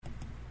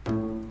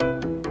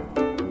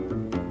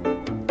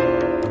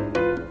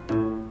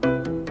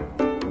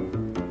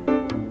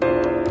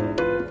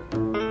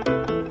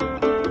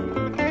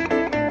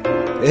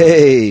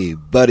Hey,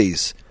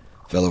 buddies,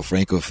 fellow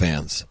Franco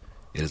fans.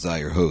 It is I,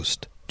 your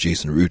host,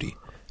 Jason Rudy,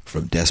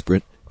 from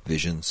Desperate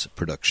Visions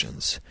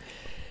Productions,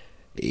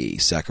 a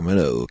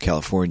Sacramento,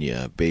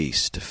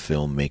 California-based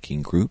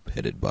filmmaking group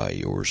headed by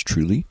yours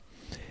truly.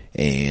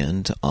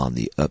 And on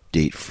the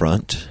update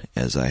front,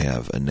 as I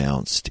have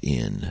announced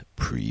in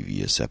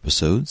previous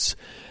episodes,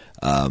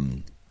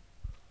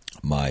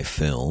 my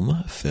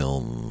film,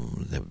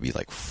 that would be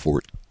like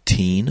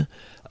 14,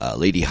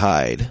 Lady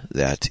Hyde,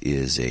 that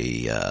is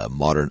a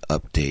modern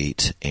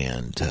update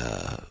and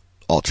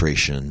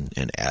alteration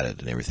and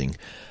added and everything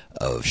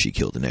of She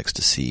Killed in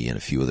Ecstasy and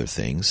a few other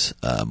things.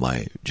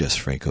 My Jess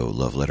Franco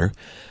love letter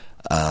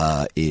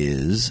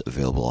is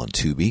available on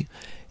Tubi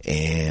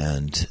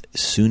and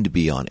soon to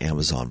be on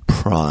Amazon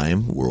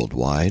Prime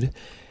worldwide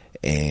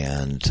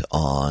and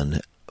on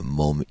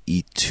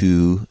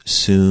Mom-E2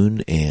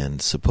 soon,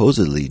 and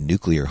supposedly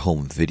Nuclear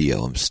Home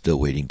Video. I'm still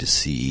waiting to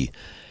see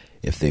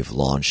if they've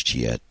launched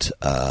yet.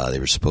 They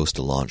were supposed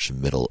to launch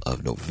middle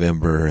of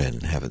November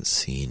and haven't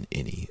seen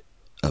any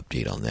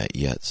update on that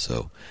yet,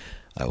 so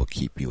I will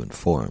keep you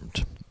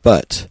informed.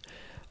 But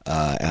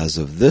as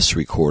of this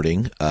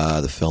recording,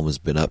 the film has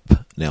been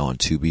up now on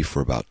Tubi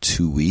for about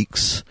 2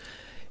 weeks,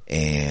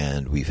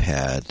 and we've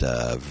had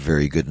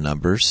very good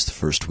numbers. The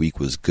first week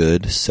was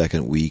good.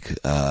 Second week,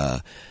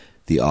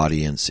 the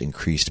audience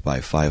increased by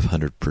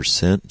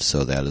 500%,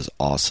 so that is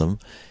awesome.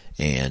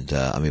 And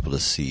I'm able to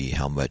see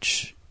how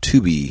much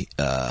Tubi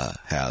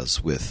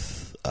has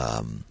with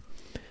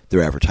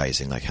their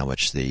advertising, like how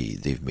much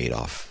they've made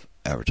off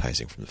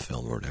advertising from the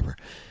film or whatever.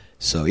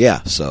 So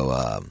yeah,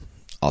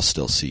 I'll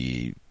still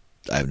see.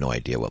 I have no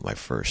idea what my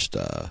first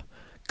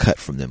cut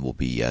from them will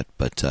be yet,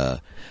 but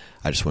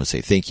I just want to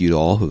say thank you to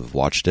all who have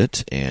watched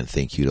it, and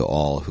thank you to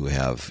all who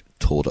have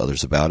told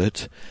others about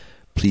it.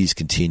 Please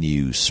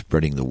continue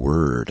spreading the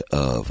word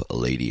of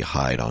Lady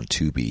Hyde on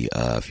Tubi.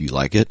 If you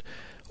like it,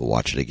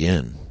 watch it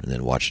again, and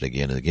then watch it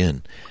again and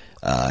again,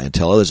 and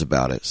tell others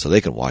about it so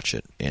they can watch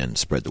it and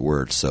spread the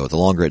word. So the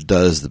longer it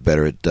does, the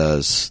better it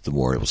does, the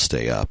more it will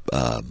stay up.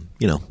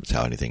 That's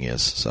how anything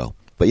is. So,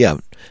 but yeah,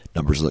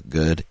 numbers look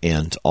good,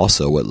 and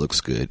also what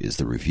looks good is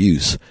the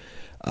reviews.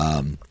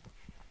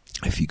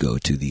 If you go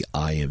to the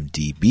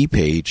IMDb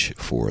page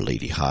for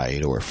Lady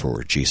Hyde or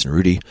for Jason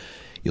Rudy,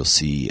 you'll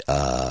see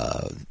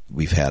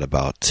we've had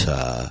about,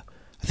 I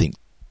think,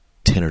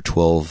 10 or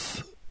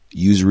 12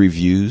 user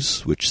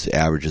reviews, which the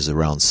average is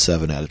around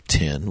 7 out of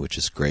 10, which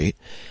is great.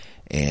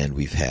 And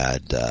we've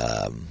had,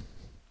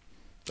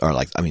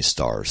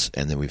 stars.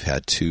 And then we've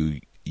had 2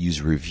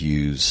 user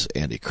reviews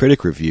and a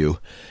critic review.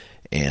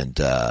 And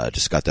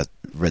just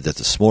read that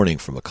this morning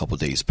from a couple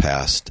days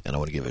past. And I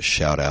want to give a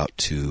shout out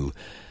to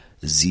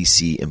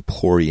ZC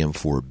Emporium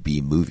for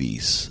B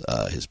Movies,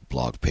 his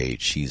blog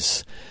page.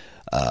 He's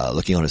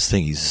looking on his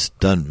thing. He's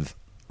done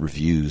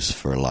reviews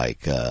for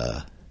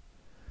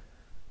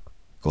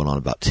going on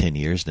about 10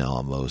 years now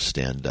almost,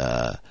 and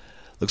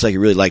looks like he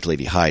really liked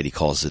Lady Hyde. He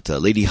calls it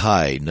Lady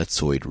Hyde,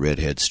 Nutsoid,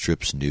 Redhead,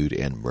 Strips, Nude,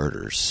 and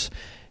Murders.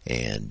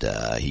 And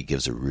he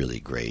gives a really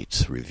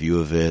great review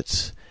of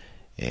it.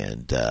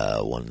 And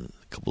a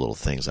couple little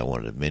things I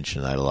wanted to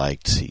mention I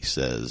liked. He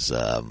says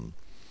the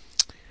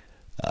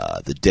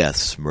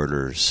deaths,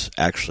 murders,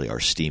 actually are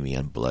steamy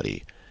and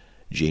bloody.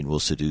 Jane will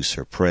seduce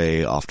her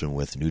prey, often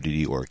with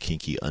nudity or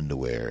kinky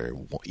underwear,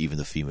 even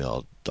the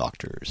female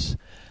doctors.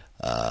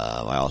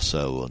 I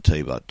also will tell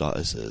you about,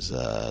 it says,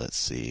 let's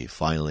see,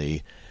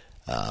 finally,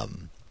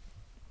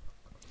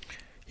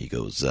 he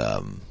goes,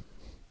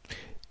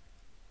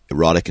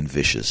 erotic and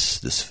vicious,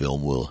 this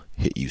film will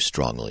hit you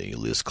strongly.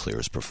 Liz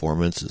Clare's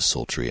performance is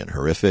sultry and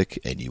horrific,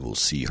 and you will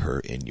see her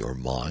in your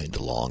mind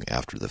long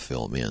after the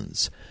film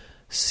ends.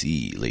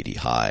 See Lady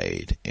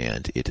Hyde,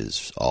 and it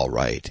is all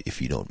right if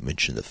you don't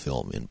mention the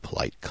film in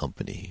polite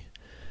company.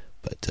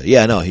 But he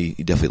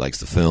definitely likes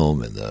the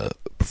film and the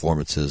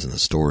performances and the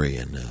story,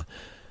 and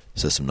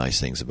says some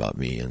nice things about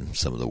me and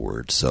some of the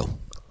words. So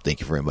thank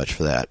you very much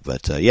for that.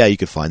 But you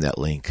can find that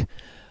link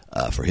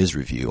for his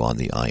review on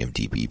the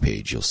IMDb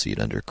page. You'll see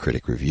it under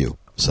Critic Review.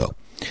 So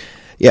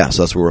that's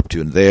what we're up to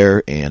in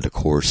there. And of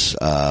course,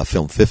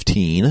 film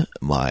 15,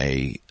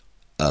 my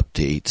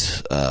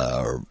update,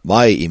 or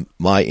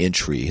my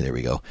entry, there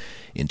we go,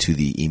 into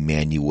the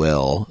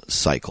Emmanuel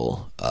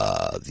cycle,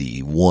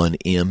 the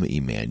 1M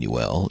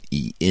Emmanuel,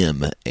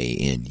 Emanueele,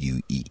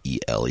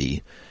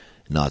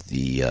 not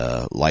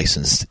the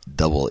licensed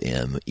double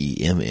M,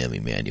 EMM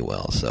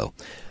Emmanuel. So,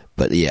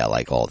 but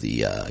like all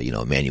the,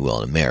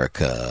 Emmanuel in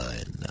America,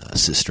 and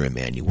Sister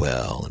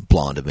Emmanuel, and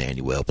Blonde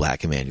Emmanuel,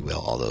 Black Emmanuel,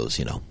 all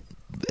those,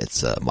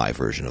 it's my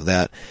version of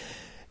that.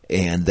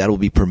 And that will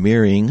be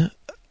premiering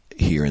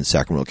here in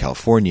Sacramento,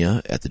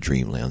 California at the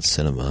Dreamland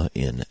Cinema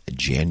in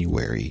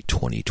January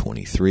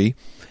 2023.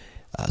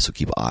 So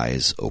keep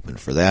eyes open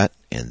for that.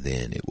 And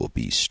then it will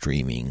be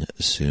streaming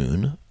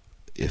soon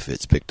if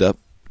it's picked up,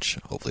 which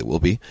hopefully it will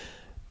be,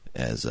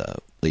 as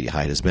Lady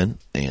Hyde has been.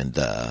 And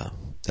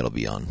that'll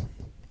be on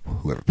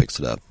whoever picks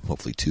it up,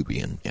 hopefully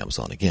Tubi and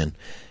Amazon again.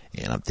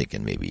 And I'm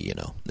thinking maybe,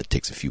 it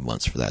takes a few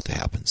months for that to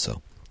happen.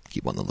 So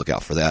keep on the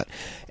lookout for that.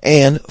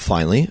 And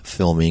finally,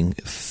 filming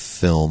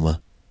film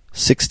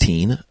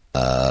 16.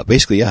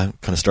 Basically, kind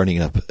of starting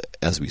it up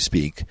as we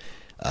speak.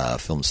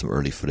 Filmed some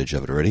early footage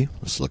of it already.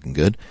 It's looking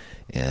good.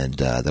 And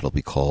that'll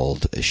be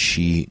called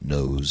She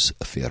Knows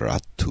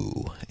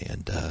Ferratu.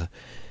 And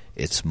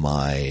it's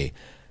my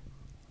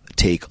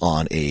take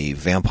on a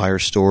vampire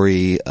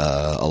story,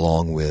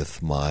 along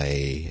with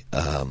my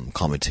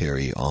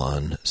commentary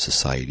on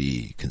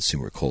society,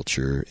 consumer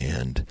culture,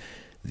 and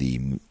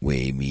the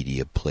way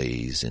media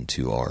plays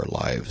into our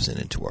lives and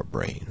into our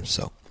brains.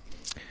 So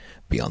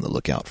be on the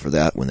lookout for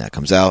that when that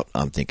comes out.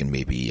 I'm thinking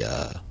maybe,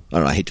 I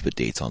don't know, I hate to put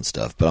dates on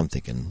stuff, but I'm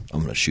thinking I'm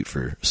going to shoot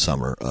for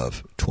summer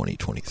of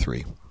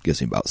 2023.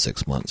 Gives me about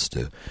 6 months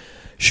to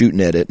shoot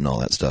and edit and all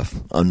that stuff.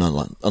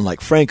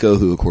 Unlike Franco,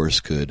 who of course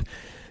could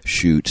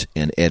shoot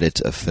and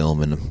edit a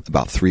film in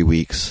about 3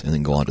 weeks and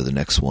then go on to the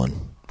next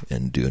one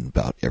and do it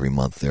about every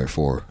month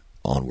therefore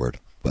onward.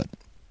 But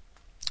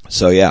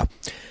so yeah,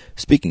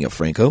 speaking of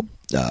Franco,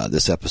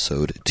 this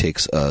episode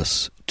takes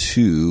us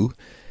to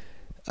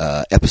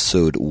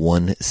episode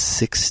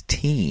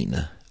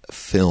 116,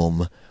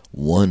 film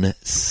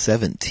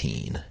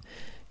 117,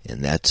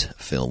 and that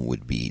film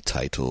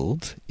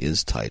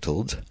is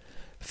titled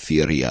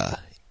Furia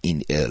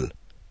in el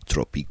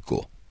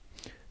Tropico.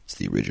 It's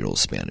the original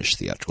Spanish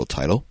theatrical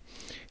title,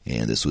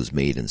 and this was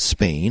made in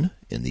Spain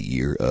in the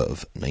year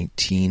of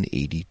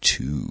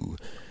 1982.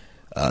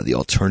 The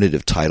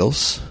alternative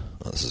titles,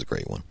 this is a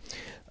great one,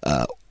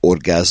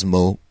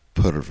 Orgasmo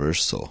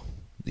Perverso,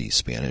 the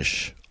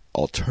Spanish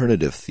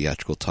alternative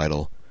theatrical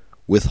title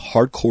with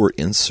hardcore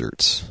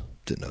inserts.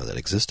 Didn't know that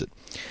existed.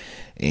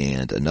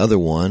 And another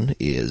one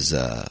is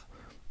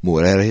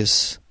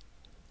Mujeres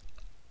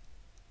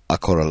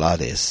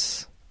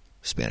Acorraladas,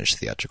 Spanish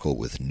theatrical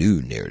with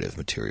new narrative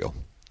material.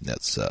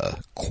 That's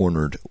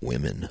Cornered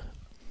Women.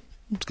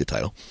 It's a good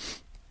title.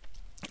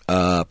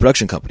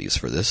 Production companies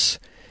for this: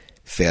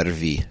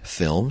 Fervi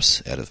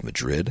Films out of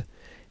Madrid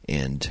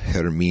and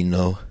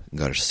Hermino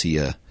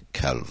Garcia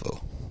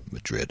Calvo,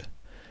 Madrid.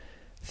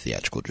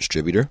 Theatrical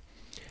distributor,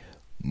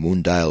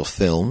 Mundial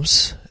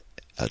Films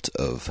out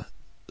of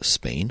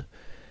Spain.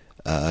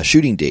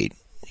 Shooting date,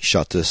 he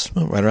shot this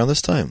right around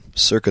this time,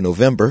 circa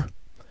November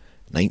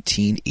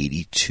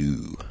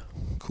 1982.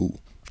 Cool,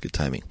 good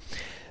timing.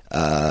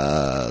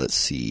 Let's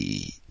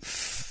see,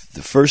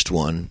 the first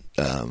one,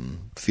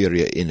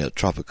 Furia in el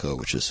Tropico,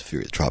 which is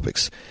Furia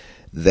Tropics,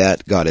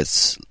 that got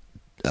its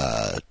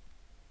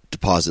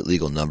deposit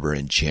legal number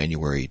in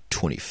January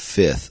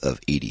 25th of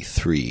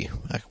 83.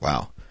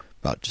 Wow,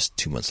 about just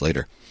 2 months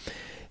later.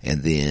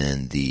 And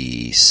then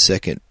the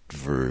second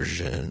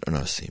version,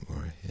 the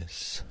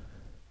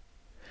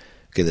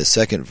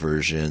second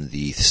version,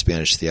 the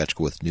Spanish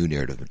theatrical with new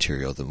narrative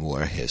material, the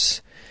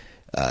Mujeres,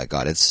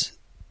 got its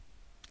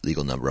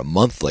legal number a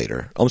month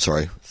later.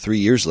 3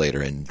 years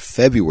later, in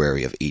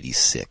February of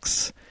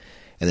 86.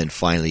 And then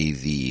finally,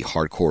 the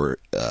hardcore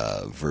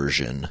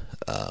version,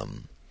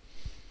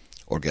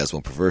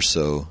 Orgasmo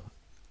Perverso,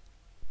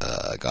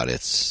 got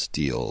its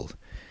deal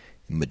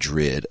in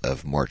Madrid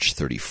of March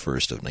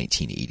 31st of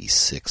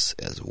 1986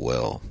 as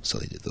well. So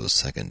they did those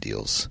second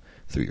deals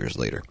 3 years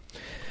later.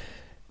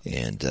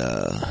 And,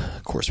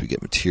 of course, we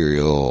get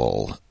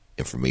material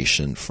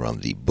information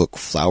from the book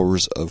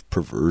Flowers of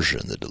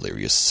Perversion, The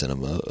Delirious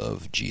Cinema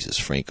of Jesus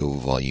Franco,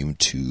 Volume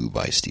 2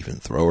 by Stephen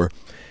Thrower.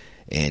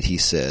 And he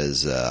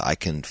says, I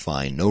can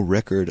find no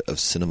record of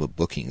cinema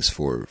bookings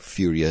for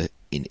Furia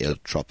in el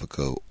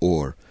Tropico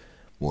or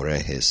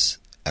Mujeres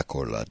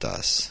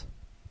Acorraladas.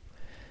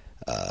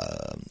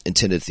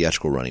 Intended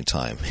theatrical running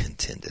time,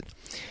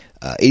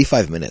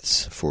 85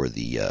 minutes for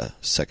the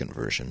second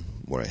version,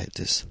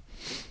 Mujeres.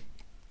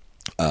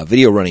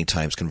 Video running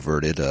times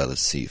converted,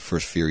 let's see,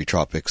 first Fury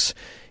Tropics,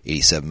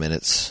 87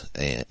 minutes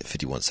and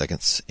 51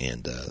 seconds,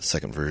 and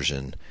second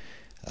version,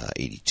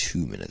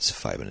 82 minutes,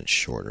 5 minutes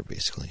shorter,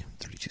 basically,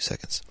 32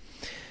 seconds.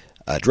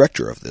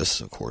 Director of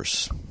this, of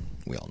course,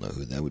 we all know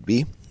who that would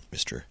be,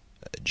 Mr.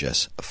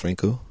 Jess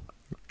Franco,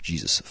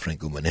 Jesus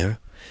Franco Manera.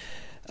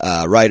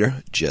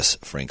 Writer, Jess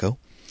Franco.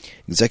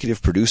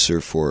 Executive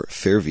producer for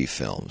Fervi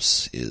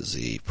Films is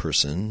a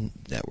person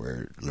that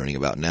we're learning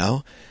about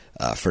now,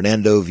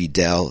 Fernando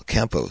Vidal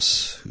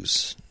Campos,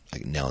 who's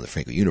now in the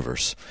Franco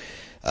universe.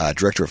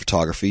 Director of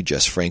photography,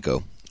 Jess Franco,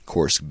 of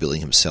course,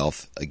 billing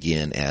himself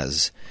again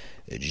as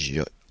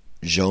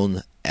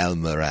Joan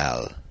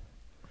Almeral.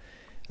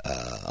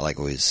 I like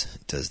always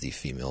does the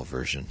female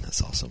version.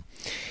 That's awesome.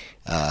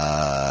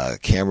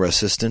 Camera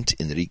assistant,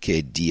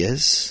 Enrique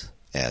Diaz,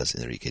 as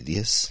Enrique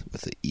Diaz,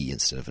 with an E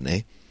instead of an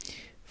A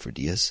for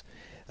Diaz.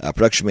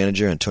 Production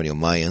manager, Antonio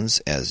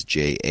Mayans, as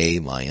J.A.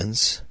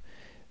 Mayans.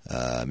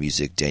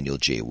 Music, Daniel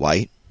J.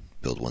 White,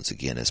 billed once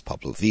again as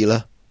Pablo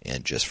Villa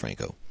and Jess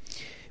Franco.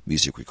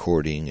 Music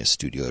recording is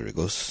Studio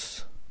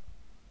Rigson.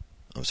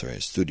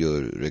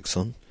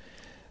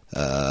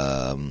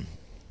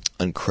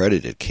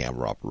 Uncredited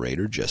camera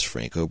operator, Jess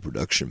Franco.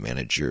 Production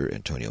manager,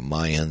 Antonio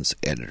Mayans.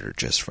 Editor,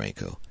 Jess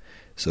Franco.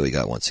 So we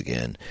got, once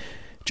again,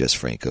 Jess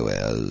Franco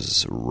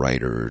as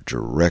writer,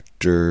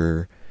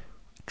 director,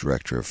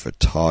 director of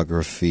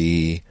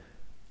photography,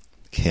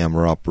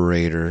 camera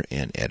operator,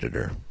 and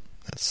editor.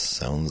 That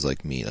sounds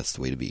like me. That's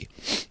the way to be.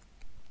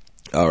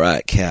 All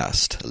right,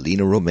 cast.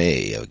 Lena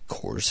Romay, of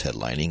course,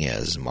 headlining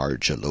as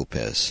Marja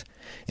Lopez.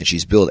 And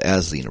she's billed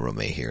as Lena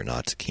Romay here,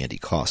 not Candy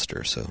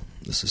Coster, so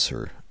this is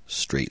her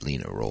straight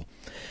Lena role.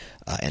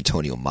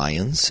 Antonio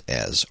Mayans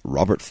as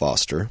Robert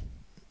Foster,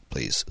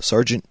 plays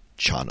Sergeant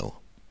Chano.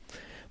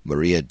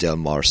 Maria Del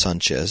Mar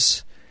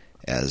Sanchez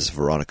as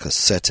Veronica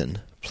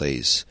Seton,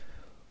 plays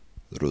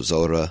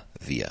Rosaura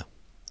Villa.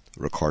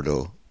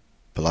 Ricardo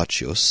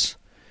Palacios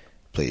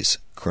plays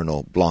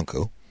Colonel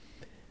Blanco.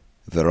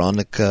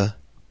 Veronica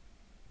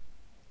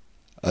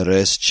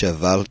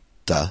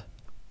Areschavalta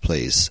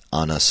plays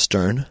Anna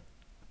Stern,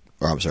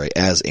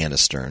 as Anna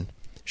Stern.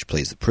 She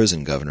plays the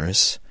prison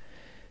governess.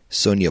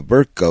 Sonia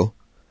Burko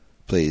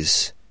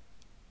plays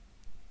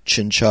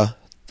Chincha,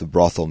 the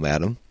brothel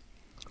madam.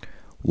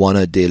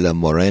 Juana de la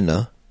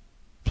Morena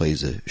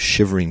plays a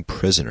shivering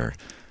prisoner.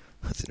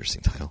 That's an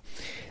interesting title.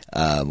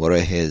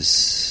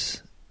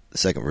 Morejes, the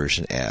second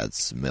version,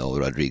 adds Mel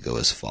Rodrigo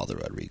as Father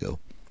Rodrigo.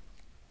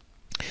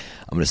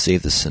 I'm going to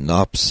save the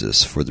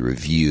synopsis for the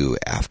review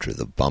after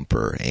the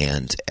bumper,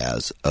 and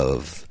as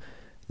of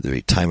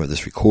the time of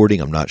this recording,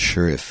 I'm not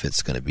sure if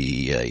it's going to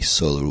be a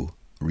solo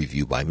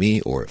review by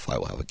me or if I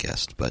will have a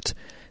guest, but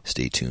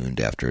stay tuned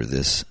after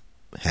this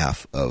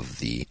half of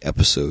the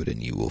episode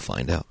and you will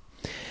find out.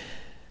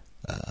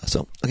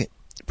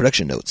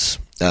 Production notes.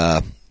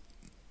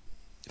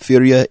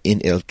 Furia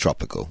in El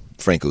Tropico,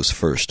 Franco's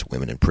first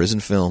women in prison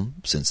film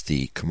since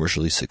the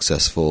commercially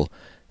successful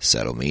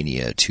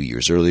Sadomania 2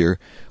 years earlier,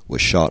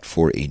 was shot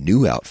for a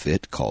new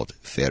outfit called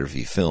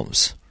Fervi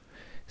Films.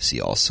 See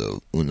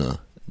also Una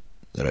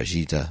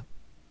Rajita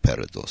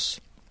Perdos.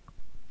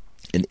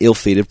 An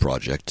ill-fated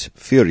project,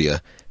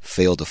 Furia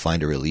failed to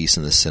find a release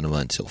in the cinema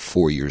until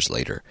 4 years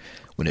later,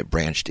 when it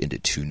branched into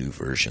two new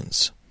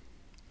versions.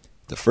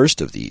 The first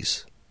of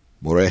these,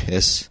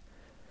 Morejes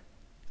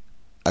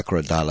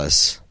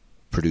Acrodalas,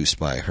 produced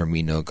by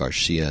Hermino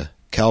Garcia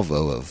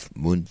Calvo of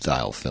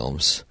Mundial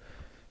Films,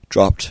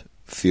 dropped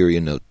Furia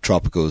in El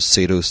Tropico's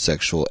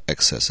sadosexual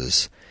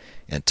excesses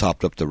and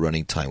topped up the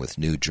running time with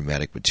new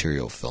dramatic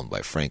material filmed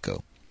by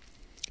Franco.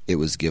 It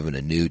was given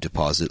a new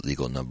deposit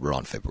legal number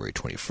on February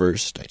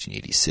 21st,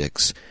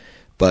 1986,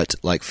 but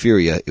like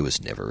Furia, it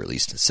was never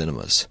released in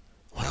cinemas.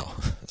 Wow,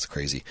 that's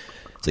crazy.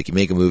 It's like you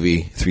make a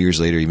movie, 3 years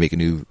later you make a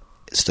new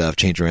stuff,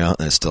 change around,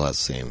 and it still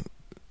has the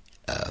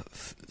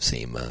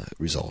same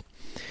result.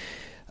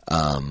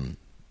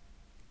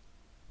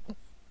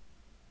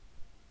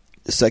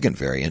 The second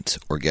variant,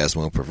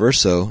 Orgasmo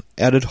Perverso,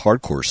 added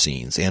hardcore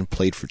scenes and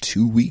played for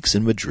 2 weeks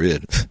in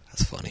Madrid.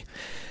 That's funny.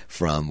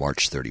 From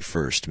March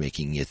 31st,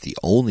 making it the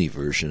only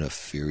version of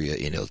Furia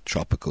in El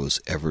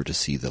Tropico's ever to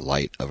see the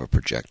light of a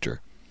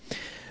projector.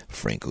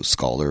 Franco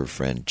scholar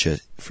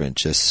Francesco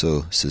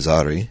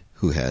Cesari,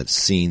 who had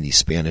seen the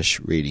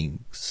Spanish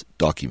ratings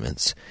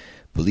documents,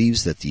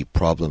 believes that the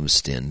problems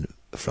stemmed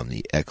from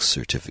the X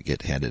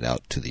certificate handed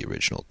out to the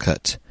original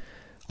cut.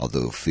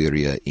 Although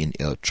Furia in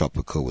El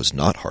Tropico was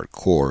not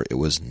hardcore, it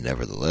was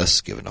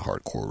nevertheless given a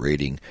hardcore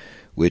rating,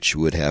 which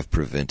would have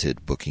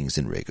prevented bookings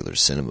in regular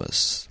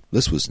cinemas.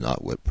 This was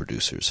not what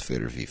producers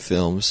Fervi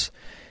Films,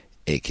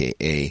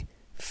 a.k.a.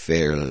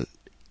 Ferlea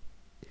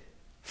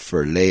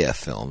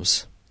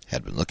Films,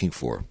 had been looking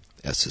for,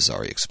 as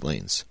Cesari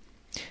explains.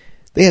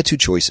 They had two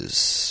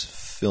choices: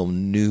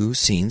 film new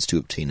scenes to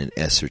obtain an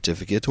S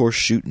certificate, or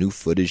shoot new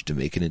footage to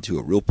make it into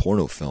a real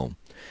porno film.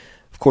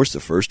 Of course,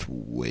 the first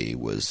way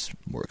was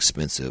more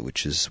expensive,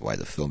 which is why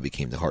the film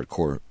became the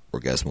hardcore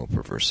Orgasmo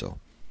Perverso.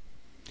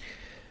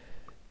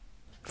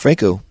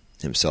 Franco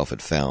himself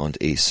had found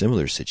a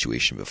similar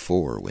situation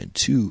before when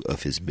two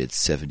of his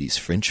mid-70s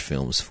French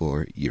films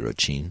for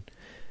Eurocine,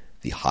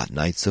 The Hot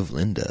Nights of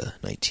Linda,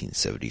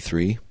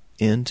 1973,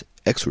 and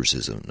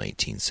Exorcism,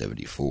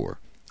 1974,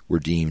 were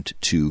deemed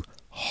too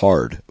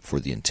hard for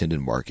the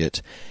intended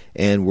market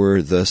and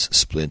were thus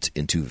split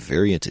into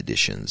variant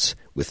editions,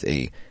 with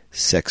a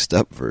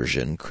sexed-up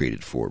version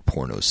created for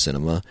porno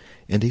cinema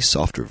and a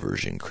softer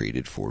version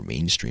created for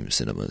mainstream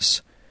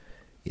cinemas.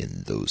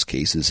 In those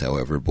cases,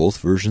 however, both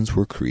versions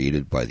were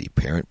created by the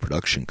parent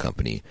production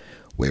company,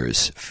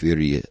 whereas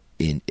Furia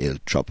in El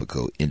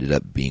Tropico ended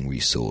up being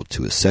resold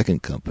to a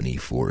second company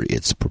for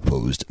its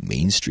proposed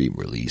mainstream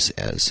release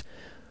as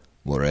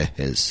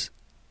Morejes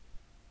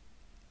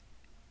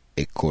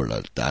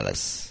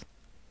Acrodalas.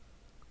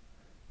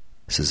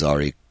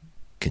 Cesari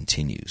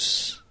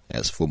continues,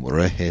 as for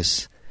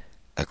Morejes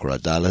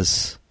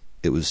Acrodalas,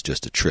 it was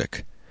just a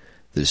trick.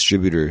 The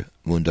distributor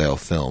Mundial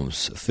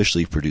Films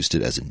officially produced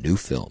it as a new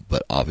film,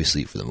 but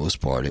obviously for the most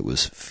part it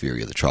was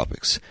Fury of the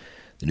Tropics.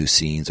 The new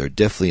scenes are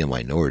definitely a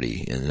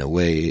minority, and in a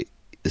way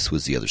this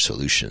was the other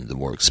solution, the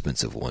more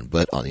expensive one,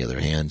 but on the other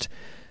hand,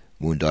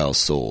 Mundial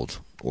sold,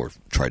 or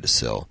tried to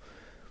sell,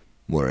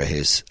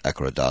 Morejes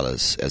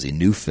Acrodalas as a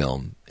new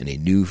film, and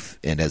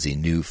as a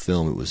new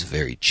film it was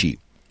very cheap.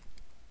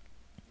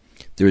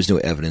 There is no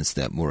evidence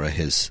that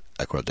Morejes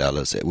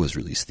Acrodalas was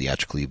released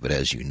theatrically, but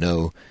as you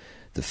know,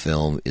 The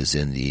film is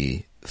in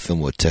the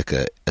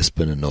Filmoteca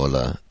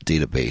Española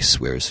database,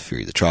 whereas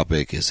Fury of the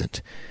Tropic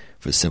isn't,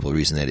 for the simple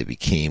reason that it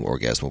became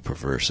Orgasmo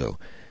Perverso.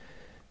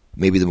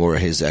 Maybe the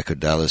Moraes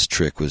Acordalis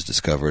trick was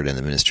discovered and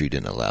the ministry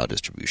didn't allow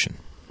distribution.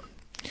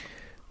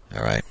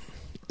 Alright.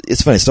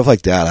 It's funny, stuff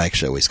like that I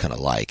actually always kind of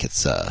like.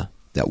 It's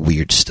that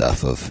weird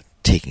stuff of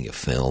taking a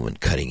film and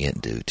cutting it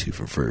into two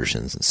different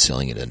versions and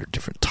selling it under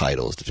different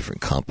titles to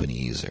different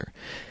companies, or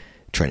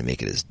trying to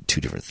make it as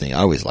two different things. I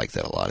always like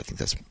that a lot. I think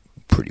that's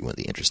pretty one of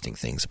the interesting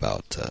things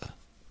about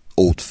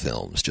old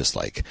films. Just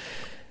like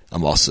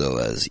I'm also,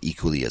 as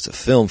equally as a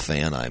film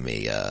fan, I'm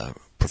a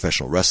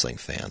professional wrestling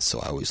fan, so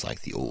I always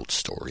like the old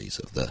stories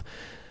of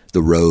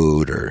the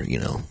road, or, you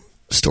know,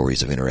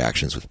 stories of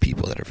interactions with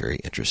people that are very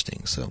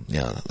interesting. So,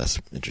 yeah, that's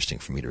interesting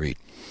for me to read.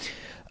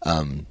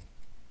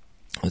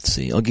 Let's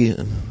see. I'll do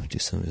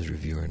some of his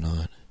review or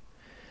not.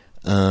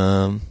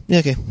 Yeah,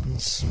 okay.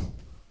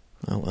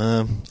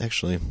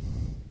 Actually,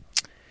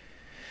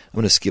 I'm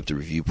going to skip the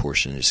review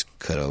portion and just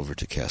cut over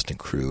to cast and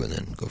crew and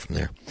then go from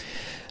there.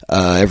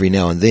 Every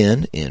now and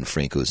then, in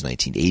Franco's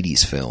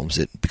 1980s films,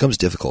 it becomes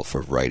difficult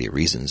for a variety of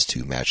reasons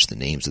to match the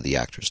names of the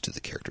actors to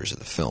the characters of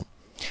the film.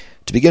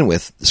 To begin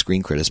with, the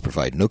screen credits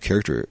provide no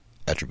character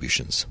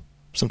attributions.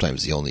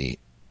 Sometimes the only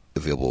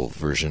available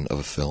version of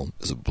a film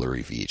is a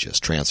blurry VHS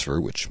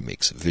transfer, which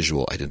makes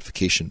visual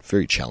identification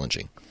very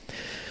challenging.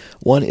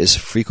 One is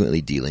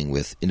frequently dealing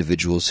with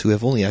individuals who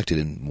have only acted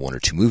in one or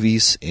two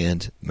movies,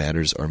 and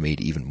matters are made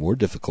even more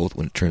difficult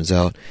when it turns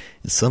out,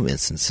 in some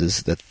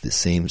instances, that the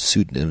same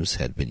pseudonyms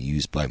had been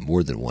used by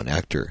more than one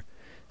actor.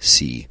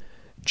 See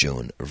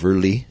Joan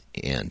Verley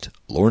and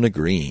Lorna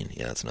Green.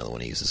 Yeah, that's another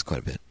one he uses quite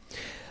a bit.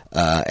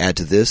 Add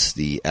to this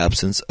the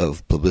absence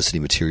of publicity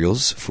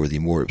materials for the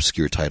more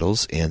obscure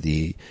titles, and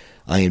the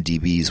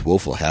IMDb's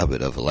woeful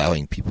habit of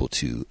allowing people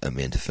to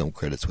amend film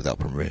credits without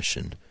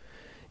permission,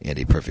 and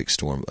a perfect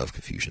storm of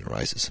confusion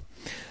arises.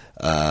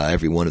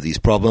 Every one of these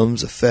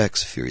problems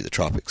affects Fury of the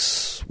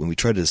Tropics. When we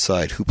try to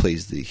decide who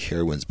plays the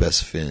heroine's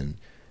best friend,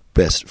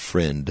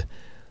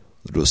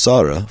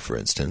 Rosara, for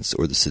instance,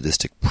 or the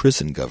sadistic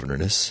prison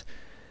governess,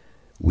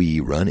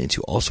 we run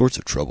into all sorts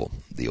of trouble.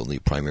 The only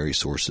primary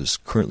sources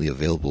currently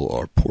available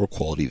are poor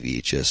quality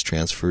VHS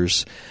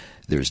transfers.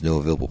 There is no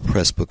available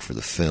press book for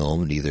the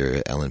film,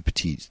 neither Alain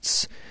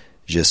Petit's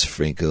Jess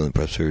Franco and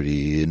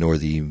Prosperity, nor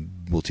the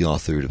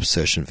multi-authored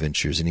Obsession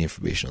ventures any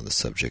information on the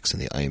subjects,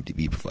 and the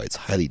IMDb provides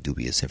highly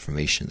dubious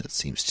information that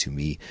seems to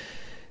me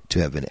to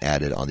have been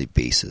added on the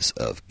basis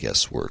of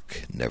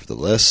guesswork.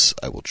 Nevertheless,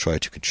 I will try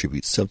to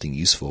contribute something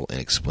useful and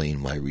explain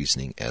my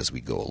reasoning as we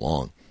go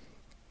along.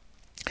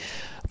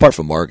 Apart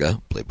from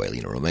Marga, played by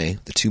Lina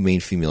Romay, the two main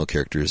female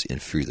characters in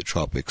Fury of the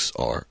Tropics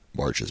are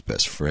Marge's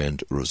best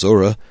friend,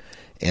 Rosora,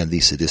 and the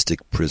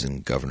sadistic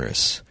prison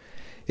governess.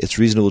 It's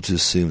reasonable to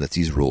assume that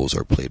these roles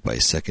are played by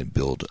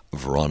second-billed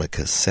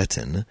Veronica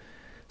Seton,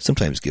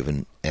 sometimes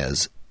given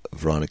as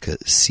Veronica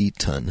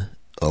Seton,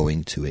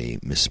 owing to a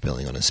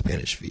misspelling on a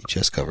Spanish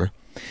VHS cover,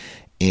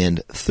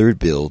 and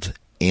third-billed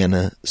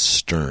Anna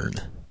Stern.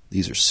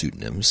 These are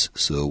pseudonyms,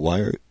 so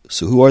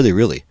who are they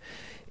really?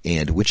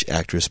 And which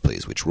actress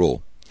plays which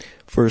role?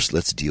 First,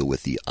 let's deal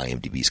with the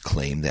IMDb's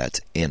claim that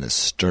Anna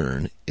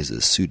Stern is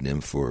a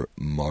pseudonym for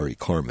Mari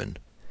Carmen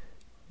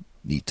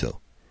Nito,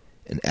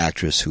 an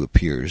actress who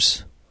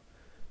appears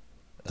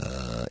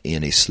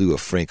in a slew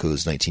of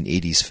Franco's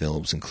 1980s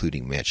films,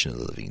 including Mansion of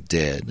the Living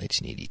Dead,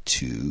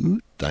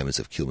 1982, Diamonds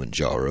of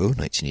Kilimanjaro,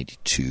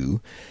 1982,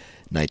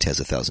 Night Has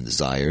 1,000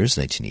 Desires,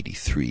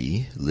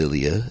 1983,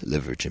 Lilia, La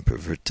Virgin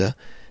Perverta,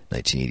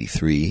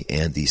 1983,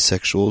 and The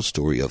Sexual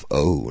Story of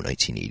O,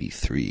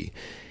 1983.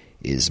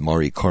 Is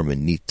Mari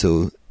Carmen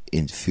Nito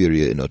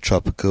inferior in El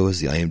Tropico,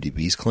 as the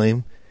IMDb's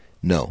claim?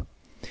 No.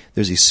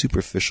 There's a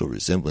superficial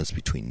resemblance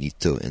between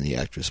Nito and the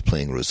actress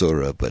playing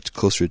Rosora, but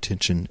closer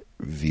attention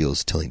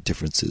reveals telling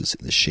differences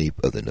in the shape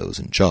of the nose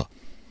and jaw.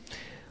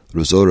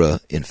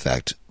 Rosora, in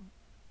fact,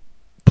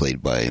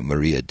 played by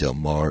Maria del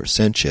Mar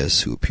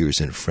Sanchez, who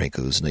appears in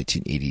Franco's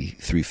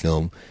 1983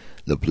 film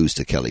La Blues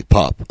de Cali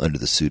Pop under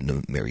the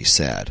pseudonym Mary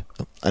Sad.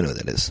 Oh, I know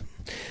what that is.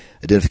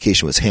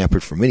 Identification was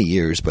hampered for many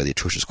years by the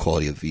atrocious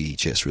quality of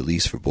VHS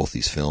release for both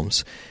these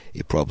films,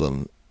 a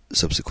problem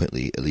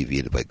subsequently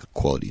alleviated by good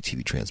quality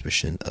TV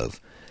transmission of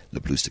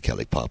La Blues de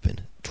Cali Pop in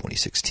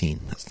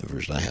 2016. That's the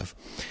version I have.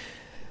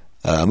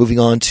 Moving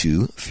on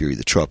to Fury of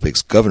the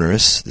Tropics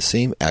Governess, the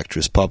same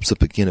actress pops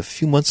up again a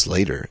few months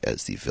later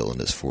as the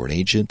villainous foreign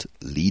agent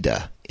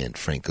Lida in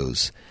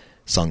Franco's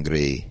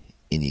Sangre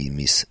en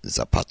mis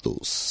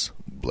zapatos,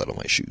 Blood on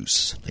My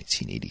Shoes,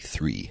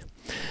 1983.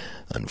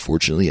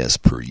 Unfortunately, as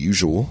per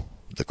usual,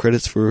 the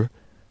credits for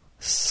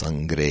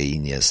Sangre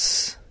en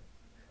mis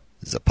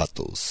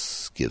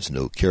zapatos gives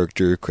no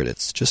character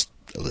credits, just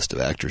a list of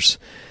actors.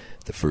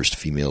 The first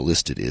female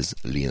listed is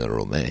Lina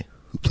Romay,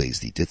 who plays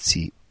the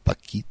ditzy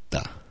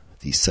Paquita.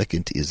 The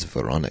second is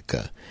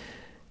Veronica.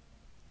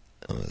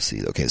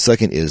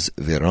 Second is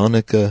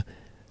Veronica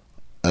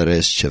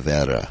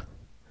Arezchavera,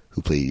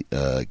 who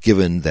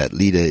given that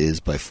Lida is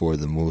by far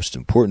the most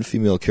important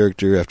female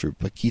character after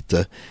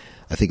Paquita,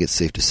 I think it's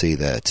safe to say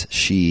that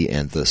she,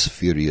 and thus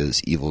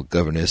Furia's evil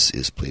governess,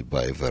 is played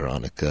by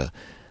Veronica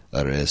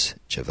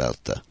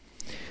Arez-Chavalta.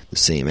 The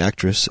same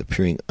actress,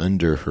 appearing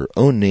under her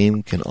own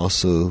name, can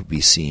also be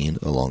seen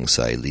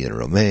alongside Lina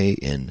Romay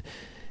in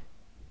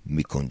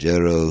Mi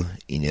Conjero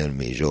en el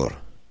Mayor,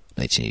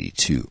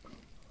 1982.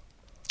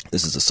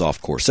 This is a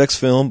softcore sex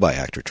film by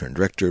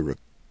actor-turned-director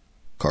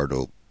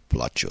Ricardo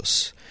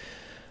Palacios,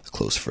 a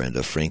close friend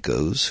of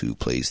Franco's, who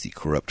plays the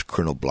corrupt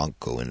Colonel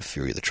Blanco in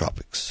Fury of the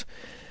Tropics.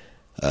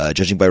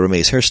 Judging by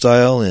Romay's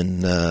hairstyle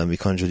in Mi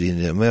Conjuro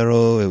en el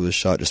Mayor, it was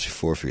shot just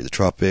before Fury of the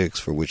Tropics,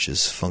 for which it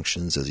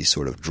functions as a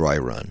sort of dry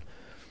run.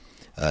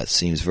 It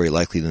seems very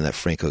likely then that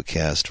Franco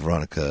cast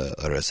Veronica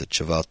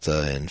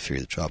Arez-Chavalta in Fury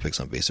of the Tropics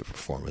on basis of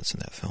performance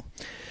in that film.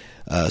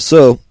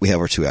 So, we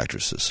have our two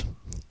actresses.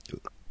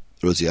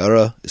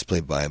 Rosiara is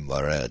played by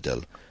Maria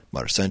del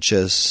Mar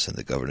Sanchez, and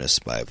the governess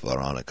by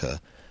Veronica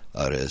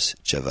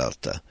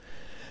Arez-Chavalta.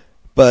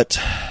 But,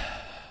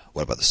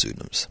 what about the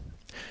pseudonyms?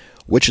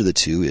 Which of the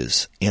two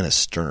is Anna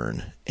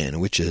Stern, and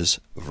which is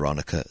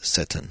Veronica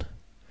Seton?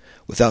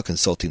 Without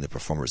consulting the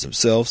performers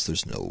themselves,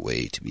 there's no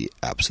way to be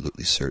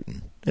absolutely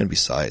certain. And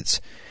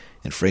besides,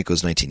 in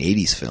Franco's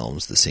 1980s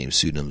films, the same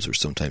pseudonyms were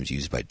sometimes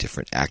used by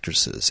different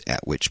actresses,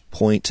 at which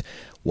point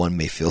one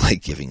may feel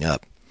like giving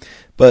up.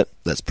 But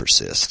let's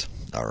persist.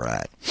 All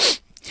right.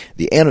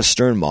 The Anna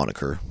Stern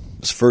moniker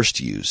was first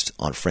used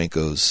on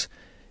Franco's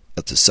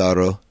El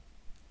Tesoro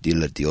de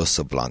la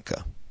Diosa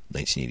Blanca,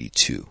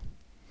 1982,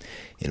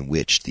 in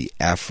which the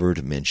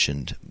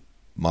aforementioned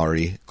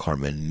Mari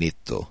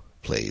Carmenito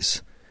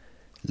plays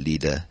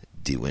Lida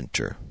de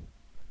Winter,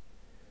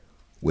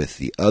 with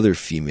the other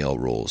female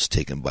roles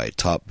taken by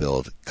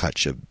top-billed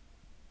Katja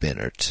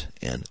Bennert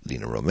and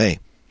Lina Romay,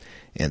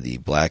 and the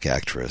black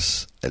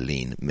actress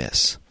Aline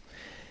Mess.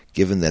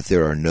 Given that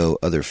there are no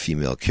other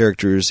female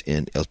characters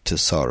in El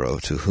Tesoro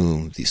to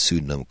whom the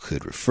pseudonym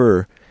could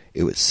refer,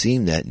 it would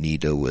seem that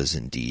Nida was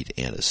indeed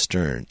Anna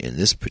Stern in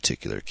this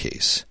particular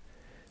case,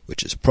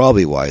 which is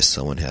probably why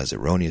someone has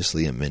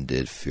erroneously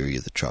amended Fury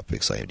of the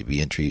Tropics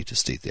IMDb entry to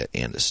state that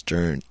Anna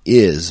Stern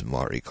is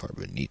Mari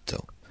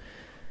Carmenito.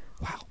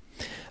 Wow.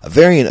 A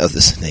variant of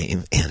this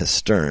name, Anna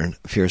Stern,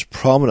 appears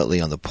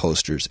prominently on the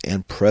posters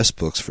and press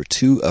books for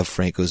two of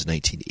Franco's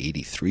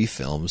 1983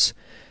 films,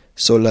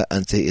 Sola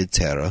ante el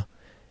Terra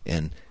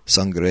and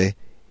Sangre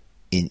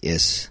en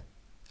mis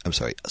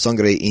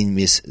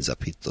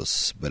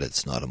zapitos, but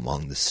it's not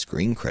among the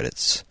screen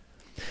credits.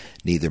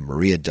 Neither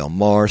Maria del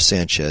Mar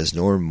Sanchez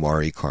nor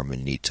Mari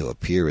Carmenito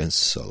appear in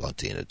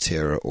Solante en la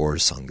Terra or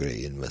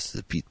Sangre en mis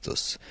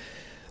zapitos,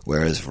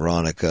 whereas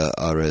Veronica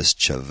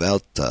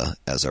Arez-Chavalta,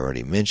 as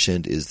already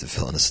mentioned, is the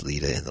villainous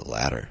Lida in the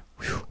latter.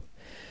 Whew.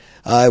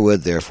 I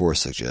would therefore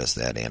suggest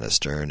that Anna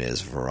Stern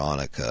is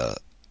Veronica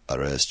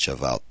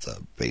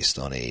Arez-Chavalta, based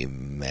on a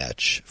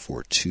match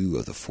for two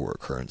of the four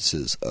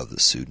occurrences of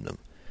the pseudonym,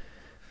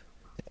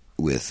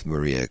 with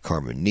Maria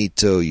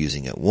Carmenito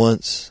using it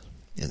once.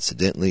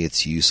 Incidentally,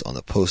 its use on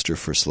the poster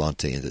for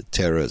Solante en la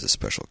Terra is a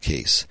special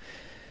case.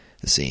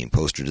 The same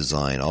poster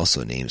design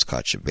also names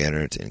Katja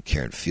Bannert and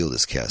Karen Field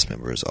as cast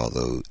members,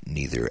 although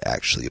neither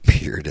actually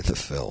appeared in the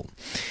film.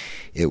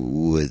 It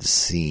would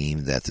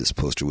seem that this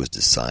poster was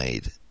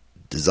designed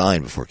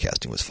before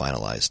casting was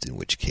finalized, in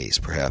which case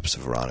perhaps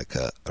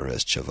Veronica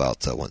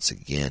Arez-Chavalta, once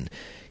again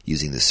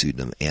using the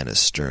pseudonym Anna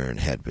Stern,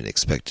 had been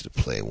expected to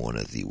play one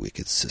of the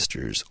Wicked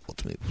sisters,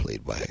 ultimately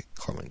played by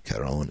Carmen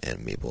Caron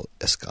and Mabel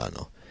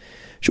Escano.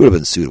 She would have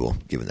been suitable,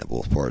 given that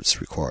both parts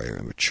require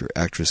a mature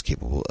actress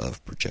capable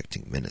of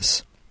projecting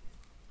menace.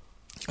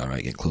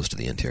 Alright, getting close to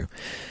the end here.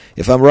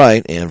 If I'm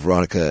right, and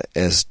Veronica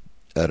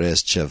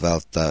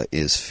Arez-Chavalta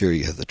is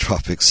Fury of the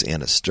Tropics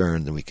Anna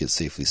Stern, then we could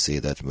safely say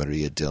that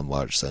Maria del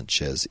Mar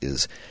Sanchez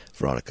is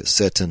Veronica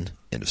Seton.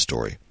 End of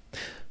story.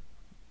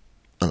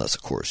 Unless,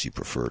 of course, you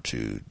prefer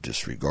to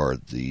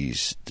disregard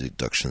these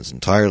deductions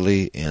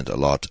entirely and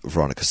allot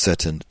Veronica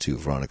Seton to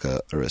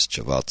Veronica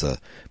Arez-Chavalta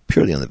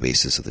purely on the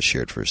basis of the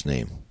shared first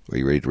name. Are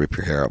you ready to rip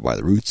your hair out by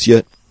the roots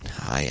yet?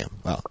 I am.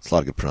 Wow, it's a lot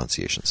of good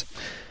pronunciations.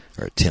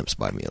 Or attempts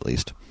by me, at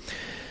least.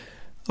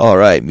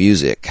 Alright,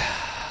 music.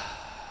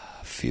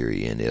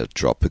 Fury in El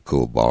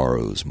Tropico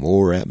borrows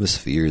more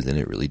atmosphere than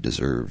it really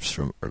deserves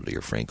from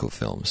earlier Franco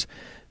films,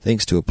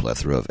 thanks to a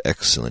plethora of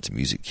excellent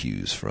music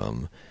cues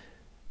from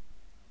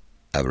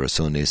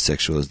Aberraciones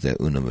Sexuales de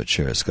una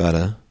Mujer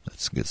Escada,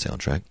 that's a good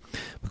soundtrack.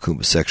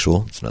 Macumba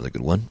Sexual, that's another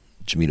good one.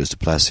 Gemidos de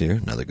Placer,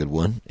 another good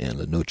one. And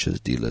La Noches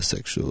de la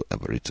Sexual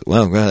Aburrito.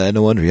 Wow,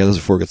 no wonder. Yeah, those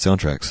are four good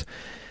soundtracks.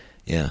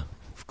 Yeah,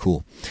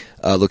 cool.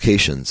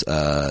 Locations,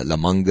 La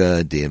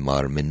Manga de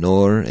Mar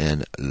Menor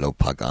and Lo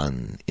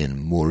Pagan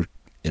in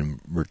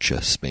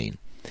Murcia, Spain.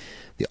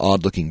 The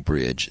odd-looking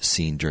bridge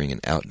seen during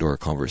an outdoor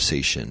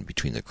conversation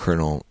between the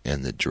colonel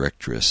and the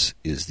directress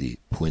is the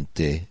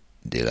Puente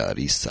de la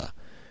Risa,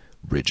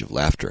 Bridge of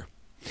Laughter,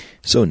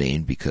 so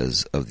named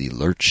because of the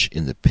lurch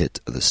in the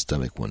pit of the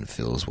stomach one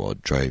feels while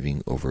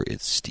driving over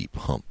its steep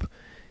hump.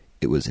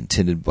 It was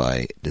intended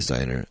by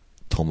designer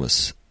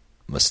Thomas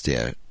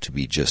Muster to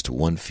be just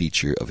one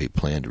feature of a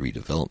planned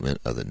redevelopment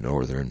of the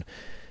northern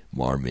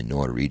Mar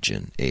Menor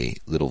region, a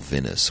little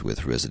Venice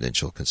with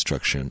residential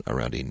construction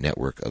around a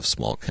network of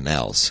small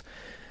canals.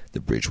 The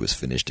bridge was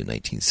finished in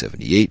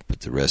 1978,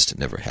 but the rest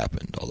never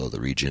happened, although the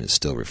region is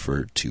still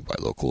referred to by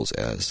locals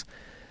as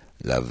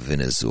La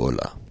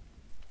Venezuela.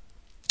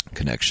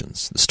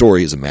 Connections. The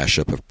story is a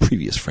mashup of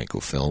previous Franco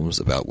films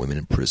about women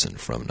in prison,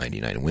 from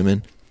 99 Women,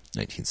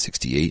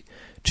 1968,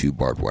 to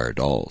Barbed Wire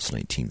Dolls,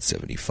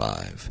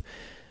 1975.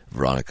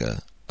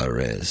 Veronica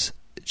Arez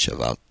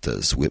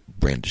Chavalta's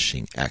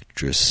whip-brandishing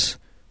address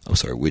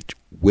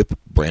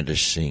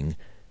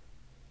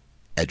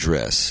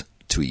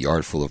to a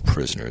yard full of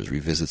prisoners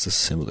revisits a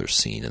similar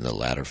scene in the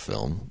latter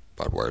film,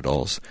 Barbed Wire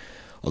Dolls,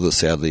 although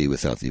sadly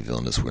without the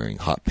villainess wearing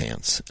hot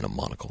pants and a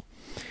monocle.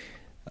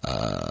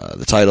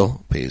 The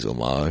title pays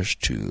homage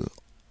to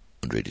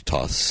André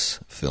Dutau's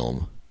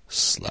film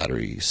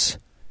Slattery's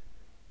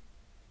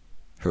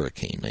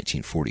Hurricane,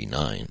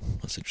 1949.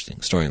 That's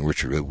interesting. Starring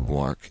Richard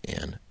Remarque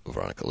and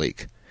Veronica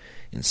Lake.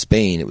 In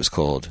Spain, it was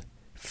called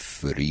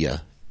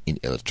Furia in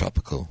el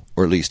Tropico,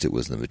 or at least it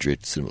was in the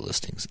Madrid cinema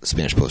listings. The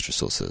Spanish poster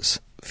still says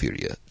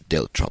Furia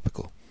del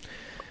Tropico.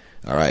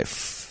 All right,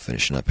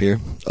 finishing up here.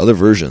 Other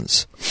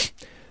versions.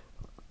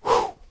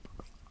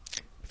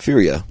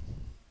 Furia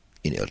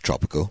in el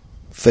Tropico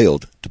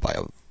failed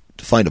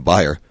to find a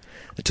buyer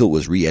until it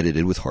was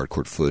re-edited with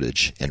hardcore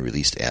footage and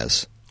released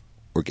as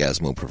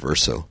Orgasmo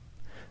Perverso.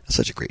 That's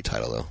such a great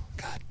title, though.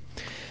 God.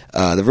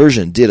 The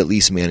version did at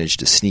least manage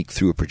to sneak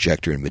through a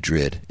projector in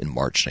Madrid in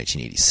March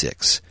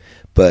 1986,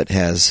 but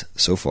has,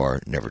 so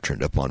far, never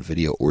turned up on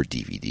video or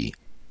DVD.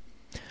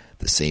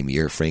 The same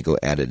year, Franco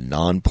added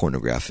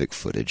non-pornographic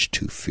footage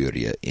to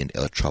Furia in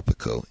el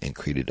Tropico and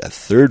created a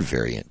third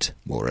variant,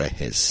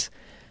 Morejes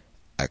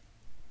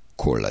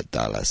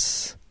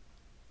Acorraladas.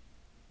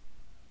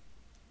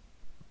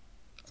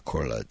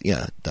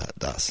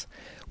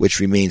 Which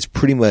removes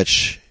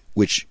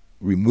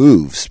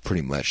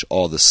pretty much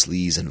all the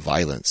sleaze and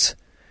violence.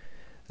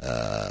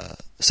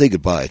 Say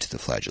goodbye to the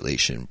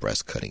flagellation,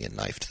 breast cutting, and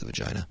knife to the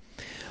vagina.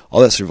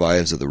 All that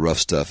survives of the rough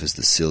stuff is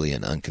the silly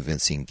and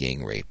unconvincing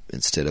gang rape.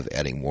 Instead of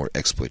adding more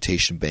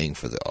exploitation bang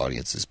for the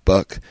audience's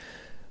buck,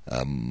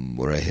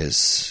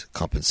 Morejes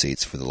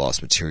compensates for the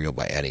lost material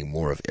by adding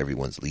more of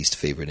everyone's least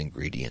favorite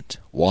ingredient,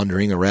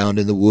 wandering around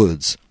in the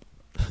woods.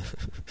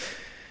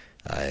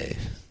 I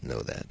know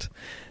that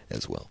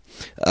as well.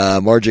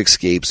 Marge's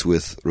escape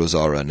with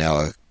Rosaura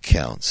now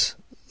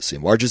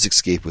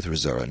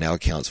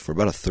accounts for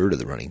about a third of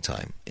the running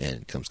time,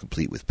 and comes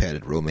complete with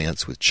padded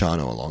romance with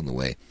Chano along the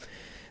way.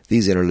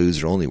 These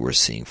interludes are only worth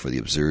seeing for the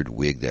absurd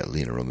wig that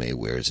Lena Romay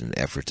wears in an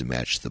effort to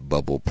match the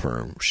bubble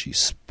perm she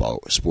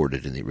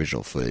sported in the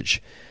original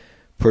footage.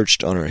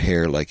 Perched on her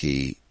hair like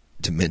a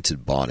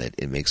demented bonnet,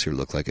 it makes her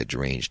look like a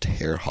deranged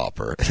hair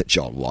hopper in a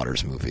John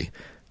Waters movie.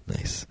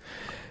 Nice.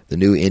 The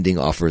new ending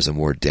offers a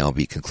more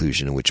downbeat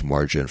conclusion in which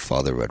Marja and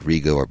Father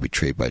Rodrigo are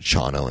betrayed by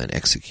Chano and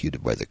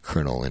executed by the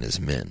Colonel and his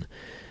men.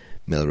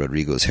 Mel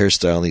Rodrigo's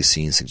hairstyle in these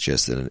scenes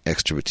suggests that an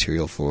extra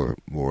material for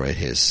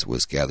Morejes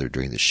was gathered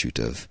during the shoot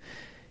of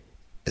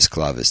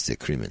Esclaves de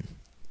Crimen,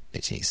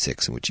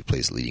 1986, in which he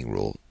plays a leading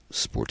role,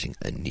 sporting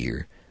a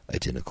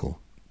near-identical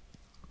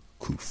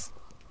coif.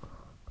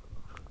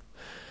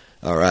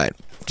 All right,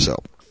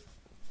 so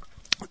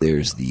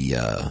there's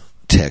the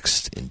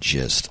text and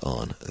gist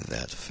on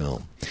that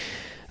film.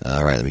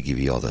 All right, let me give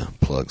you all the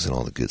plugs and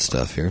all the good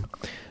stuff here.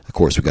 Of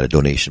course, we've got a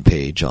donation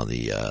page on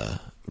the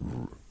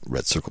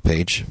Red Circle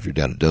page. If you're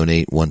down to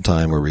donate one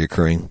time or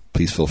reoccurring,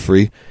 please feel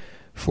free,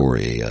 for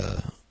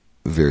a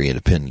very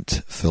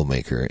independent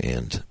filmmaker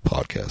and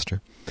podcaster.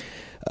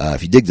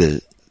 If you dig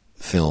the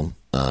film,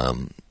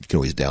 you can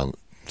always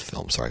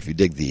if you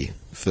dig the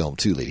film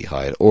too, Lady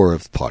Hyde, or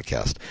the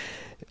podcast,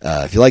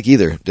 if you like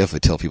either, definitely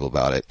tell people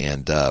about it.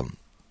 And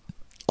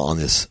on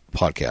this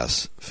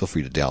podcast, feel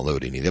free to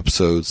download any of the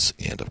episodes,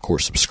 and of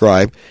course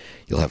subscribe.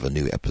 You'll have a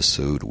new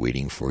episode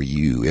waiting for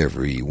you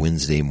every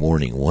Wednesday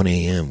morning, 1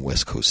 a.m.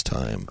 West Coast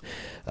time.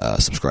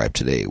 Subscribe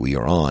today. We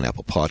are on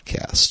Apple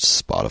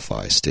Podcasts,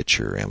 Spotify,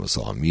 Stitcher,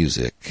 Amazon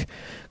Music,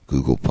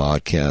 Google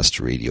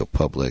Podcasts, Radio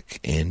Public,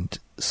 and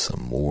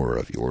some more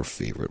of your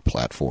favorite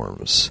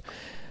platforms.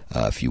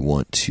 If you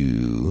want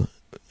to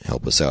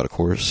help us out, of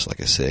course,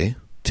 like I say,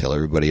 tell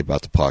everybody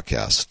about the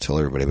podcast. Tell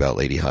everybody about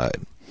Lady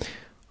Hyde.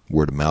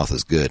 Word of mouth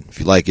is good.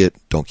 If you like it,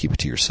 don't keep it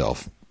to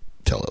yourself.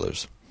 Tell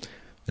others.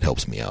 It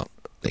helps me out.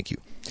 Thank you.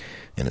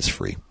 And it's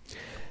free.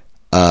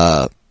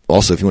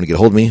 Also, if you want to get a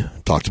hold of me,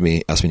 talk to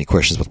me, ask me any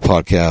questions about the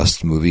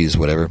podcast, movies,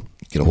 whatever,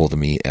 get a hold of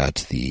me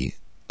at the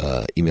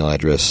email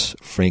address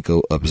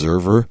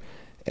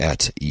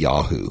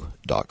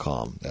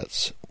francoobserver@yahoo.com.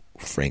 That's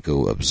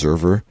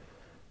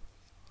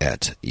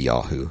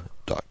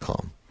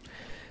francoobserver@yahoo.com.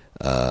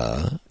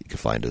 You can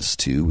find us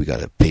too. We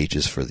got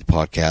pages for the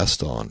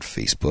podcast on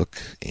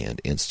Facebook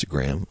and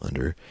Instagram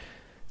under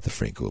the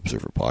Franco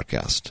Observer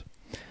Podcast.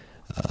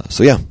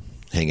 So yeah,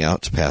 hang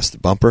out to pass the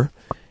bumper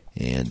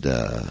and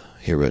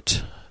hear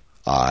what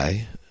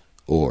I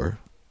or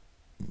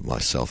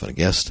myself and a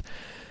guest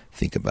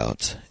think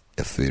about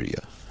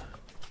Euphoria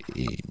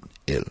in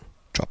El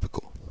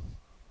Tropico.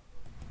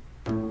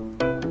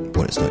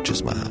 Buenas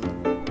noches, Maha.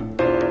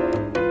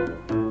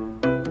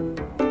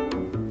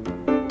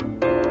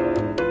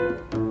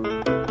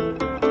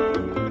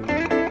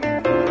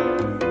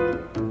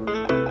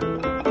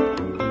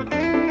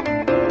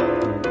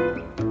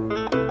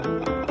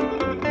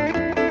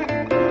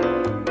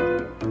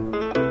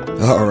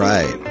 All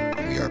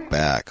right, we are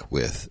back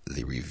with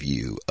the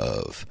review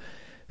of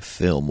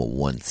film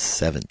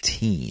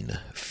 117,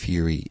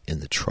 Fury in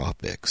the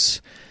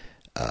Tropics,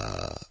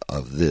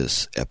 of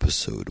this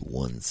episode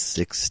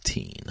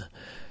 116.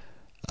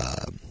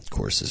 Of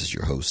course, this is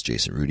your host,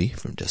 Jason Rudy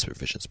from Desperate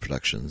Visions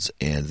Productions,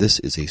 and this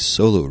is a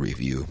solo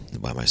review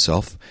by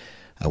myself.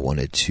 I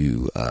wanted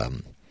to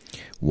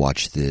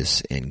watch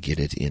this and get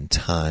it in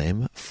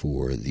time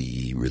for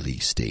the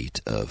release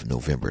date of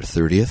November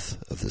 30th,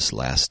 of this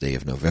last day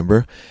of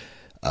November.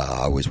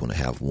 I always want to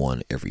have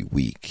one every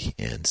week,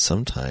 and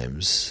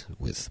sometimes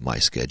with my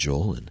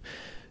schedule and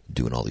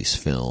doing all these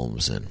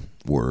films and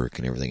work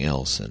and everything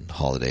else and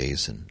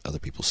holidays and other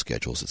people's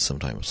schedules, it's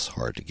sometimes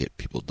hard to get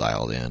people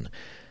dialed in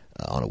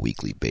on a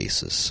weekly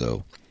basis.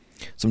 So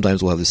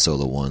sometimes we'll have the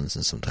solo ones,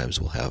 and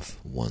sometimes we'll have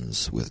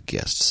ones with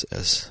guests.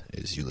 As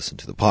you listen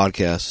to the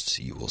podcast,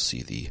 you will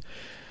see the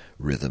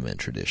rhythm and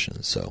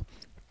tradition. So,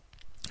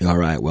 all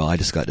right, well, I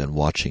just got done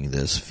watching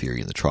this,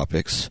 Fury in the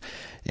Tropics,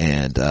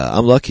 and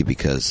I'm lucky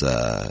because,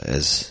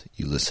 as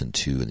you listened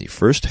to in the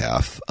first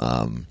half,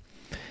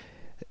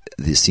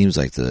 this seems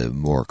like the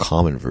more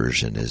common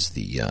version is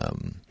the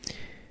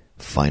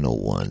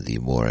final one, the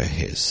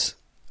Morejes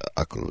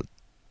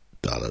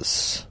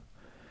Acrudadas.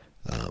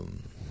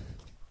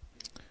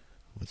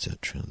 What's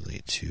that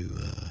translate to?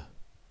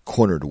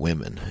 Cornered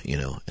women,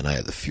 and I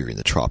had the Fury in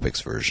the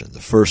Tropics version, the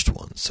first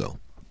one. So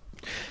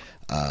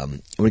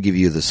I'm going to give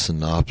you the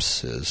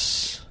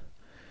synopsis.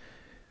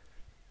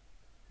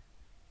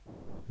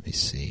 Let me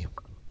see.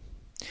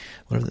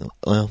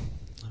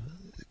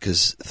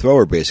 Because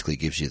Thrower basically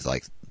gives you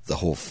like the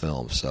whole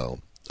film. So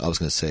I was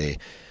going to say,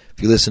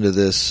 if you listen to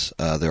this,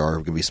 there are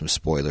going to be some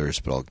spoilers,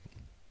 but I'll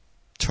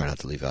try not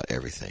to leave out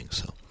everything.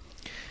 So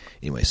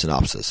anyway,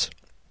 synopsis.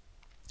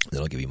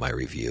 Then I'll give you my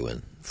review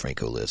and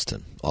Franco list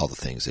and all the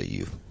things that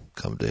you've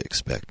come to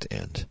expect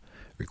and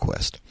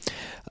request.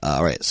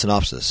 All right,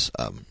 synopsis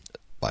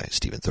by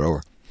Stephen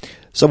Thrower.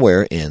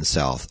 Somewhere in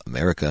South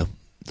America,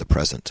 the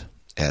present,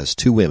 as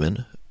two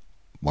women,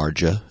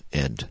 Marja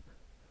and...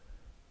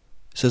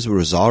 It says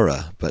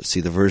Rosaura, but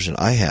see, the version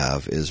I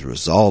have is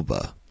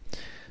Rosalba.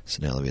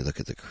 So now let me look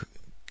at the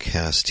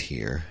cast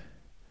here.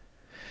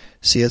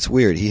 See, it's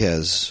weird. He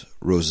has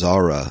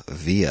Rosaura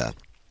Villa,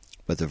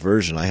 but the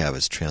version I have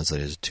is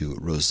translated to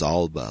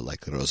Rosalba,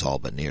 like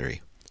Rosalba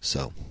Neri.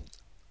 So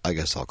I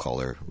guess I'll call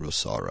her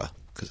Rosaura,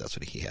 because that's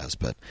what he has,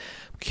 but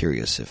I'm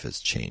curious if it's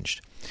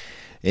changed.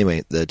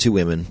 Anyway, the two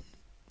women,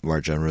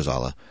 Marja and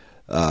Rosala,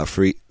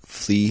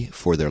 flee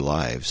for their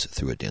lives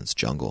through a dense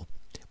jungle.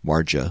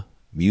 Marja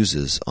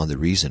muses on the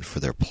reason for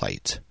their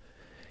plight.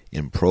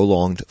 In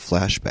prolonged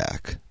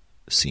flashback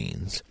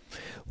scenes,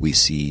 we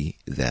see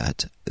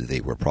that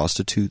they were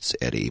prostitutes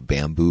at a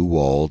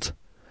bamboo-walled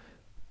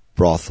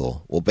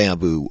brothel. Well,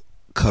 bamboo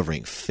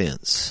covering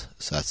fence.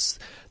 So that's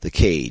the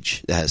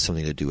cage. That has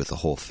something to do with the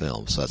whole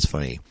film. So that's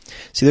funny.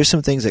 See, there's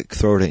some things that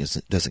Thrower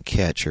doesn't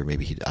catch, or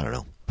maybe I don't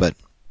know, but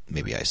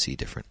maybe I see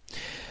different.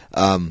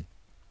 They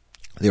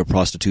were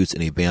prostitutes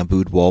in a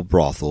bamboo-walled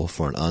brothel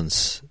for an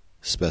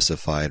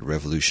unspecified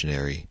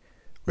revolutionary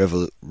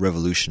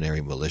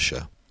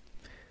militia.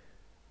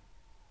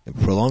 In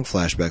prolonged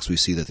flashbacks, we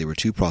see that they were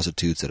two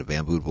prostitutes at a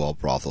bamboo-walled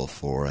brothel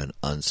for an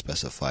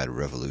unspecified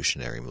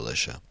revolutionary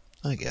militia,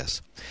 I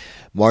guess.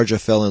 Marja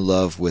fell in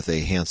love with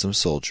a handsome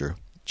soldier,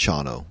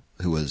 Chano,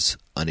 who was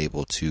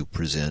unable to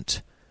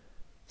prevent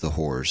the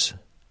whores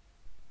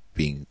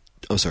being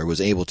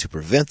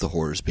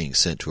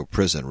sent to a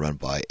prison run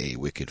by a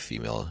wicked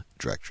female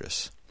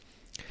directress.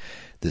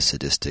 The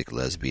sadistic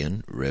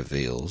lesbian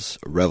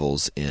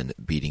revels in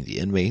beating the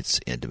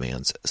inmates and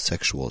demands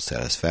sexual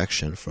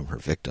satisfaction from her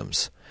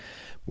victims.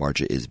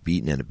 Marja is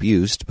beaten and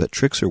abused, but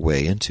tricks her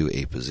way into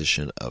a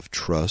position of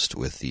trust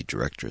with the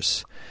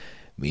directress.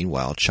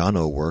 Meanwhile,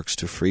 Chano works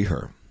to free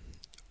her.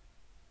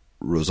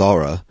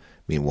 Rosaura,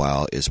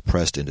 meanwhile, is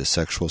pressed into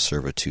sexual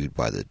servitude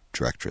by the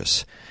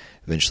directress.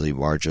 Eventually,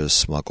 Marja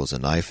smuggles a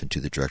knife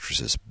into the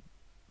directress's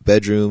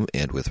bedroom,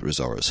 and with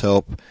Rosaura's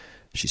help,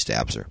 she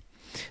stabs her.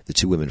 The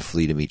two women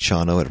flee to meet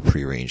Chano at a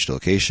prearranged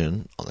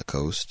location on the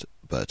coast,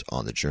 but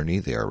on the journey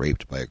they are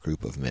raped by a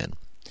group of men.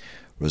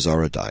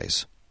 Rosaura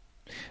dies.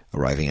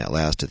 Arriving at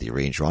last at the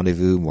arranged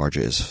rendezvous, Marja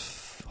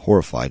is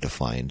horrified to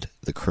find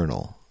the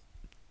colonel.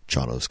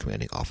 Chano's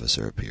commanding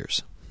officer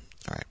appears.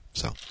 All right,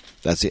 so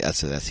that's it.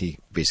 That's he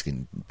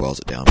basically boils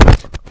it down.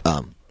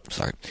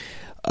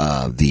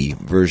 The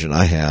version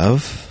I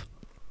have,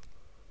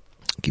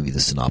 I'll give you the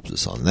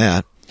synopsis on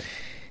that,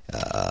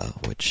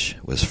 which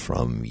was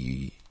from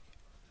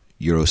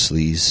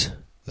Eurosleaze,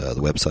 the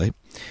website,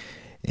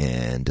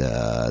 and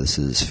this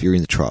is Fury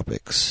in the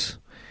Tropics,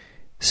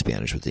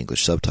 Spanish with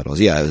English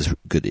subtitles. Yeah, it was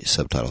good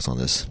subtitles on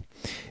this.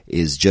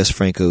 Is Jess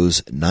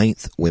Franco's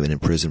ninth Women in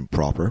Prison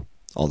proper.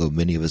 although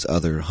many of his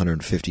other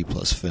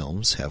 150-plus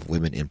films have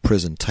women in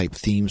prison-type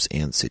themes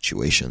and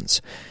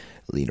situations.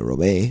 Lena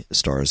Romay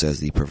stars as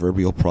the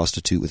proverbial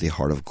prostitute with a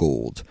heart of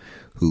gold,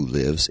 who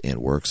lives and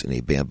works in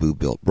a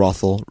bamboo-built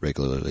brothel,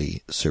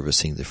 regularly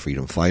servicing the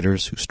freedom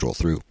fighters who stroll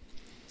through.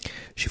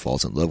 She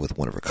falls in love with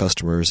one of her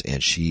customers,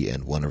 and she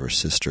and one of her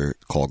sister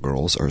call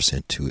girls are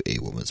sent to a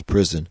woman's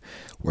prison,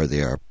 where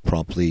they are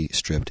promptly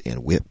stripped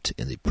and whipped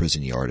in the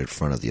prison yard in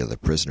front of the other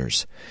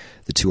prisoners.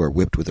 The two are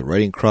whipped with a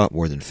riding crop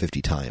more than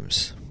 50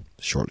 times.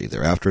 Shortly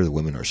thereafter, the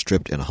women are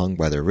stripped and hung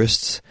by their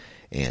wrists,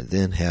 and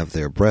then have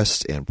their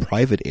breasts and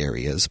private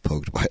areas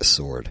poked by a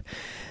sword.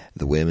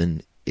 The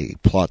women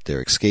plot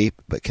their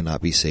escape, but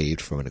cannot be saved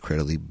from an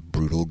incredibly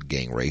brutal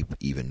gang rape,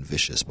 even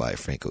vicious by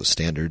Franco's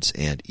standards,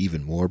 and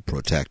even more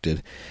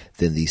protracted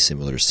than the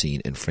similar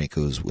scene in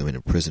Franco's women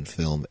in prison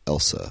film,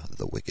 Elsa,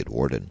 the Wicked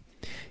Warden.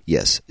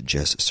 Yes,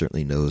 Jess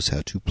certainly knows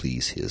how to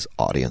please his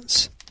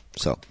audience.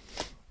 So,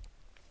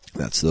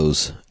 that's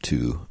those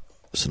two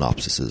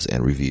synopsises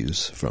and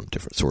reviews from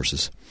different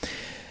sources.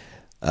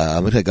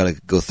 I'm going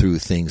to go through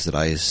things that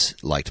I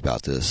liked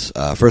about this.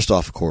 First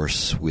off, of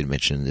course, we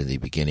mentioned in the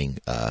beginning,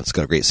 it's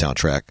got a great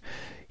soundtrack.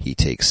 He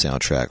takes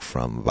soundtrack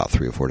from about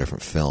 3 or 4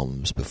 different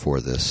films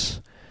before this.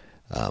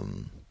 What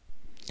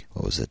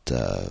was it?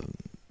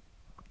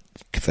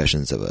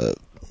 Confessions of a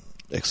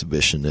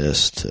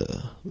Exhibitionist.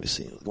 Let me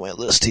see. Look at my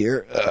list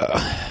here.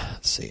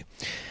 Let's see.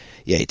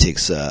 Yeah, he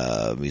takes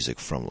music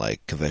from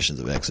like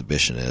Confessions of an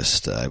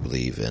Exhibitionist, I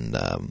believe, and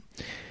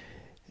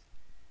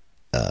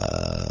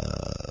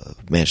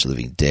Mansion of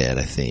the Living Dead,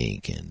 I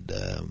think, and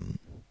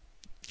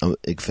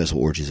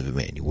Festival Orgies of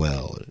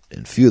Emmanuel,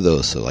 and a few of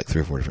those, so like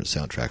 3 or 4 different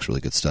soundtracks, really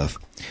good stuff.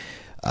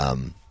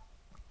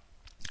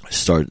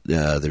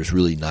 There's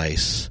really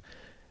nice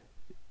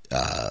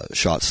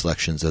shot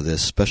selections of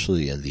this,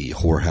 especially in the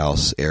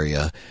whorehouse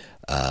area.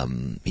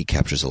 He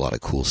captures a lot of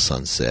cool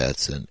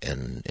sunsets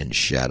and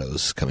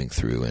shadows coming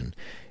through,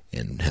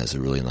 and has a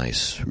really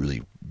nice,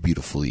 really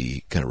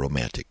beautifully kind of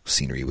romantic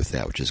scenery with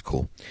that, which is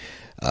cool.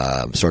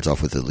 Starts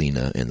off with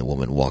Alina and the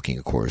woman walking,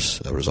 of course,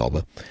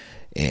 Rosalba,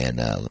 and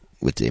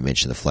they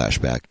mentioned the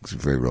flashback. It's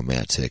very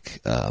romantic,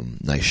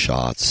 nice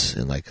shots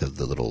in like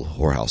the little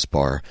whorehouse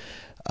bar,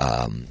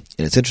 and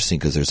it's interesting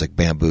because there's like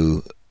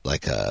bamboo,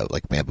 like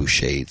bamboo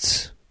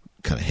shades,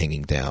 kind of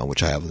hanging down,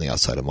 which I have on the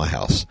outside of my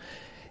house,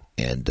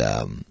 and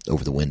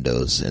over the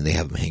windows, and they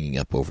have them hanging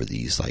up over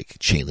these like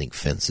chain link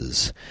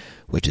fences,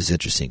 which is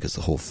interesting because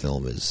the whole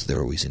film is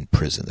they're always in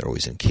prison, they're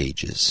always in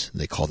cages.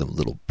 They call them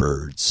little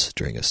birds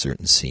during a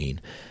certain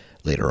scene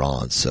later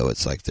on, so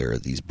it's like there are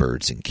these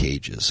birds in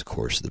cages. Of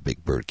course, the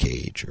big bird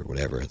cage or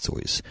whatever. It's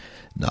always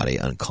not a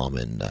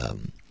uncommon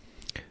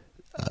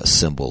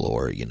symbol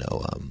or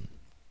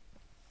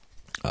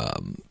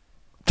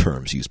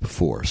terms used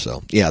before.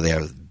 So yeah, they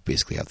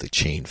basically have the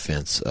chain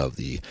fence of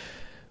the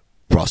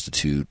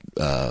prostitute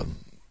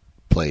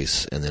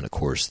place, and then of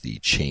course the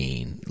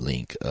chain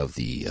link of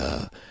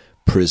the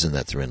prison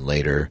that they're in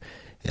later,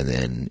 and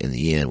then in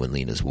the end when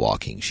Lena's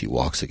walking, she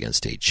walks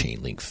against a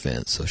chain link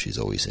fence, so she's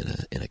always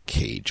in a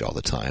cage all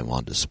the time,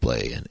 on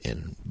display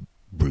and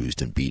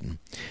bruised and beaten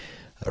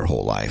her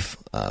whole life.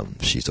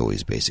 She's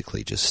always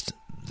basically just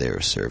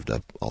there, served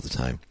up all the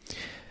time.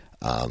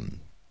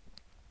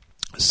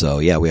 So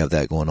yeah, we have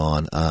that going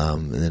on,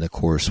 and then of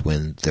course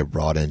when they're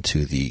brought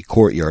into the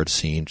courtyard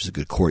scene, which is a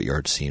good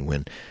courtyard scene,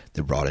 when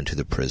they're brought into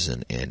the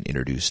prison and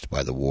introduced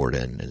by the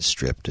warden and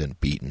stripped and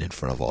beaten in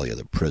front of all the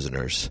other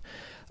prisoners.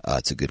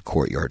 It's a good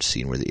courtyard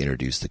scene where they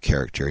introduce the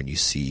character, and you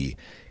see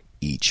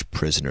each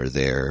prisoner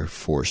there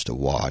forced to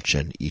watch,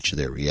 and each of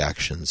their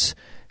reactions,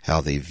 how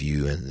they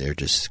view, and they're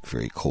just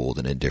very cold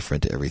and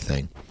indifferent to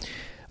everything.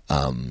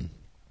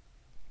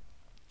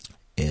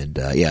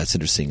 Yeah, it's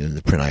interesting. In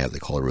the print I have, they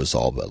call her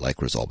Rosalba, like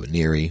Rosalba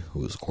Neri,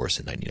 who was, of course,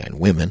 in 99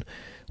 Women,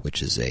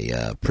 which is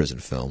a prison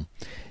film.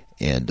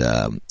 And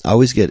I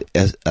always get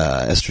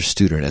Esther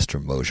Studer and Esther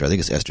Mosher. I think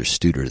it's Esther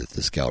Studer that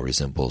this gal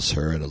resembles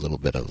her, and a little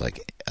bit of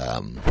like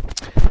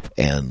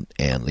Anne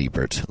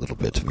Liebert, a little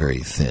bit very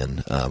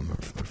thin.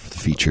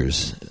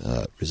 Features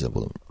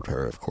resemble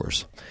her, of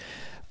course.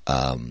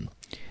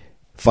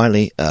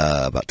 Finally,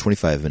 about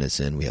 25 minutes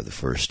in, we have the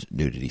first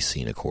nudity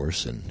scene, of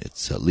course, and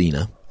it's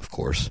Lena, of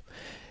course.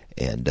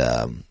 And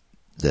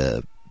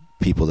the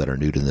people that are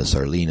nude in this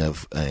are Lena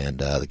and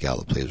the gal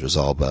that plays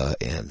Rosalba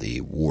and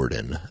the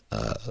warden,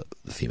 the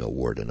female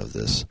warden of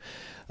this.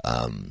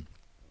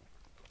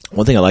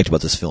 One thing I liked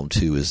about this film,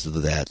 too, is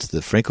that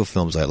the Franco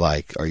films I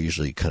like are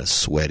usually kind of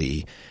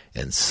sweaty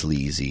and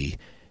sleazy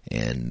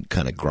and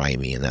kind of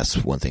grimy, and that's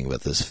one thing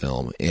about this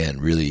film.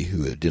 And really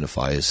who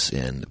identifies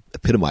and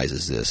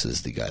epitomizes this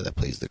is the guy that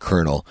plays the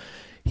Colonel.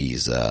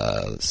 He's,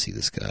 let's see,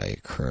 this guy,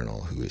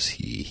 Colonel, who is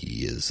he?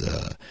 He is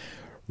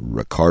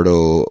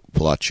Ricardo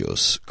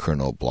Palacios,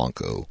 Colonel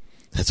Blanco.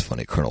 That's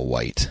funny, Colonel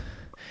White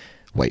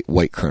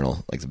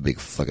Colonel, like the big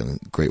fucking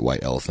great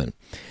white elephant.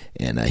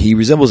 And he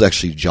resembles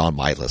actually John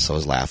Milas. I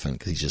was laughing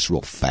because he's just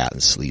real fat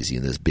and sleazy,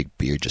 and this big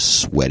beard,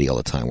 just sweaty all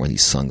the time, wearing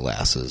these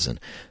sunglasses and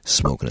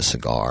smoking a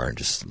cigar, and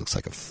just looks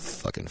like a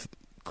fucking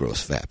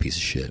gross fat piece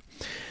of shit.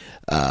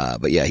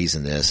 But yeah, he's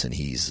in this, and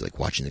he's like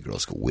watching the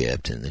girls get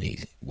whipped, and then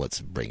he wants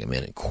to bring them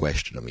in and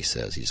question them. He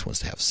says he just wants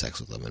to have sex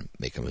with them and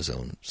make them his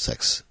own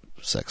sex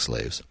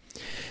slaves.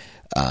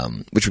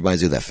 Which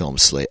reminds me of that film,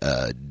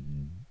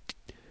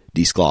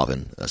 Die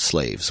Sklaven,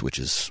 Slaves, which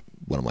is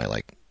one of my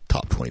like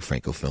top 20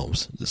 Franco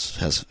films. This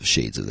has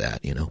shades of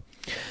that, you know.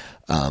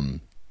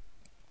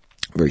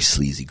 Very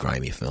sleazy,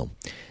 grimy film.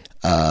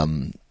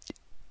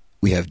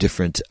 We have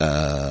different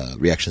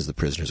reactions of the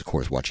prisoners, of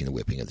course, watching the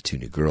whipping of the two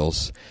new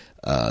girls.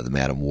 The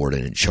Madam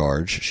Warden in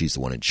charge. She's the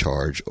one in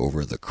charge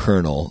over the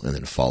colonel, and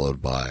then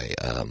followed by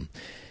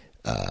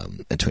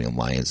Antonio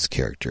Mayans'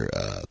 character,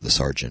 the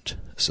sergeant.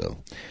 So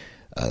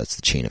that's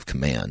the chain of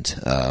command.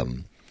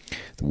 The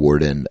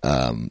warden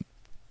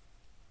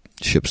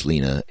ships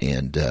Lena,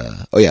 and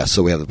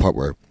so we have the part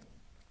where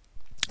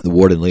the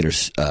warden later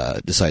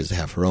decides to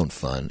have her own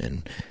fun,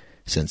 and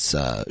since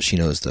she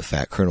knows the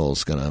fat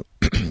colonel's gonna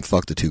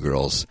fuck the two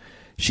girls,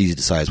 she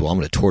decides, well, I'm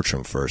gonna torture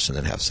them first and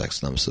then have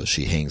sex with them. So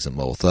she hangs them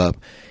both up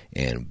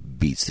and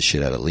beats the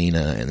shit out of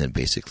Lena, and then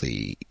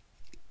basically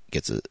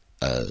gets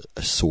a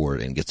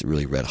sword and gets it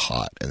really red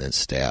hot, and then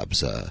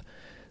stabs the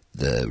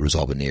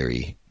Rosalba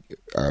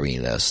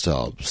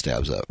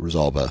stabs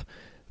Rosalba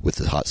with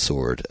the hot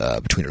sword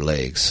between her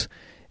legs,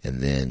 and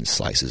then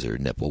slices her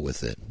nipple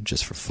with it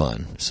just for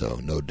fun. So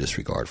no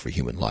disregard for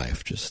human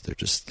life. They're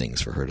just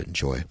things for her to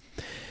enjoy.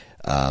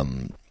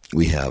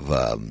 We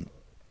have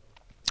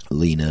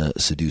Lena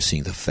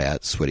seducing the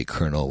fat, sweaty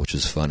colonel, which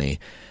is funny.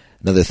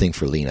 Another thing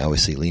for Lena, I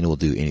always say Lena will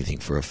do anything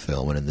for a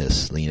film, and in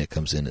this, Lena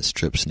comes in and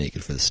strips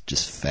naked for this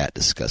just fat,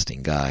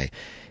 disgusting guy,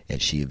 and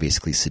she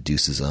basically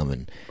seduces him,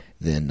 and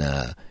then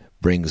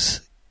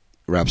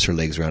wraps her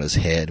legs around his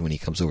head when he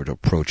comes over to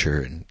approach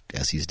her, and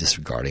as he's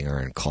disregarding her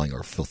and calling her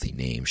a filthy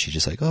name, she's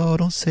just like, oh,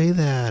 don't say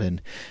that,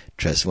 and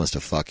wants to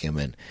fuck him,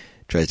 and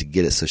tries to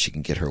get it so she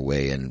can get her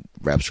way, and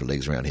wraps her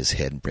legs around his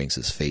head and brings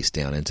his face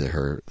down into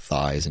her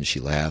thighs, and she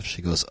laughs.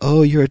 She goes,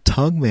 oh, you're a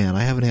tongue man.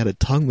 I haven't had a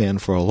tongue man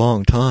for a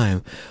long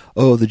time.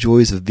 Oh, the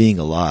joys of being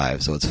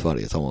alive. So it's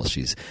funny. It's almost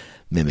she's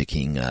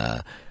mimicking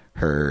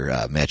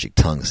her magic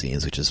tongue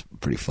scenes, which is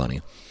pretty funny.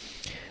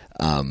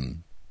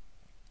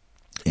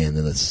 And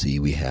then let's see,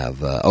 we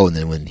have, and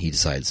then when he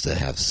decides to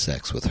have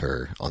sex with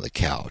her on the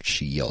couch,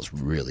 she yells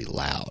really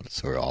loud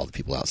so all the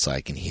people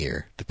outside can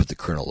hear to put the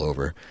colonel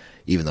over.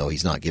 Even though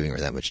he's not giving her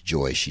that much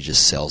joy, she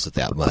just sells it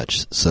that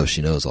much, so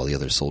she knows all the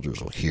other soldiers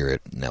will hear it,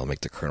 and that'll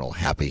make the colonel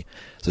happy.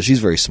 So she's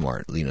very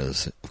smart.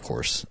 Lena's, of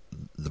course,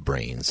 the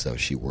brain, so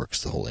she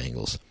works the whole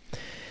angles.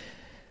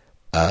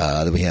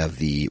 Then we have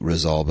the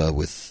Rosalba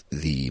with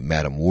the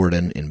Madam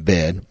Warden in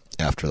bed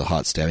after the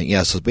hot stabbing.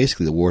 Yeah, so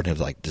basically the warden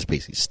had just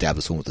basically stabbed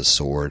this woman with a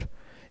sword,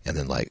 and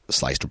then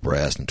sliced her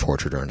breast and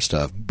tortured her and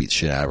stuff, beat the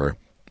shit out of her,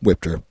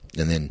 whipped her,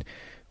 and then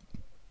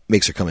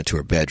makes her come into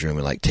her bedroom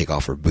and take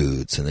off her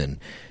boots, and then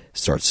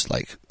starts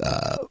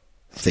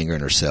fingering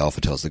herself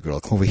and tells the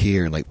girl, come over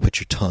here and put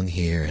your tongue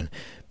here, and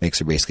makes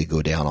her basically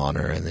go down on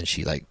her, and then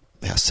she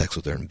has sex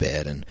with her in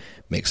bed and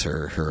makes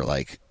her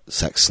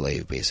sex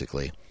slave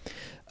basically,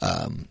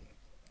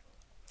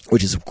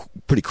 which is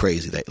pretty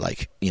crazy that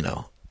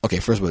okay,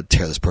 first I'm going to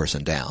tear this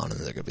person down, and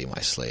then they're going to be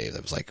my slave.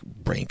 That was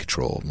brain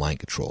control, mind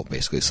control,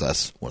 basically. So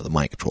that's one of the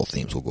mind control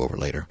themes we'll go over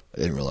later. I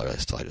didn't realize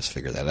until I just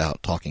figured that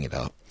out, talking it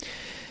out.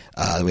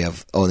 Then we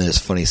have, and then this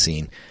funny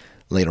scene.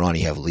 Later on,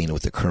 you have Lena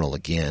with the colonel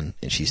again,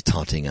 and she's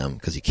taunting him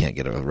because he can't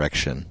get an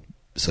erection.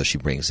 So she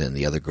brings in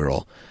the other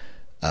girl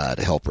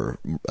to help her,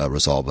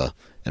 Rosalba,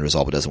 and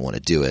Rosalba doesn't want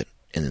to do it,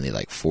 and then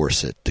they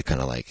force it to kind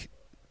of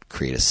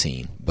create a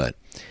scene. But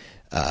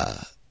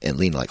and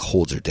Lena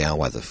holds her down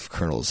while the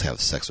colonels have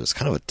sex. So it's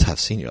kind of a tough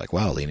scene. You're like,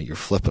 wow, Lena, you're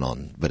flipping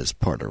on, but it's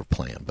part of her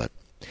plan. But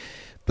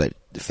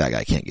the fat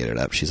guy can't get it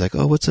up. She's like,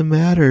 oh, what's the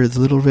matter? The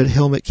little red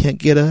helmet can't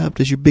get up.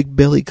 Does your big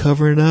belly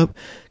covering up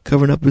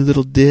your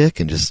little dick?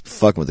 And just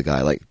fucking with the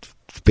guy,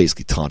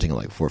 basically taunting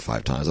him 4 or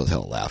 5 times. I was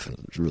hella laughing.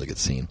 It was a really good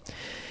scene.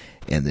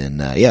 And then,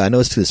 I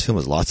noticed too, this film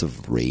has lots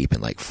of rape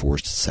and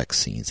forced sex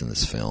scenes in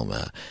this film.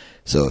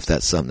 So if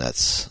that's something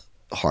that's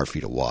hard for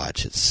you to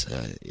watch, it's,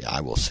 I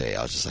will say,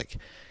 I was just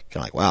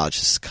wow, it's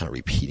just kind of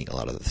repeating a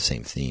lot of the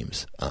same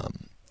themes.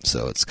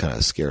 So it's kind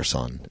of scarce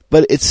on,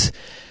 but it's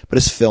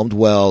filmed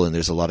well, and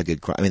there's a lot of good.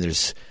 I mean,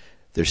 there's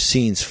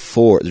reasons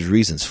for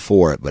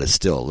it, but it's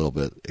still a little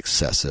bit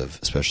excessive,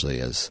 especially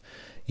as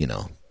you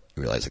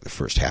realize the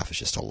first half is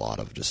just a lot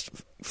of just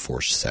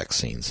forced sex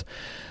scenes.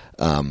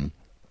 And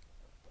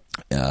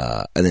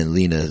then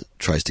Lena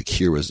tries to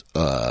cure it's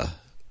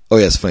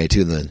funny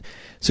too. And then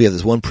so you have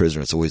this one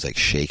prisoner that's always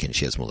shaking.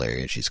 She has malaria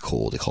and she's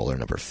cold. They call her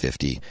number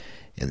 50,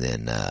 and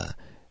then.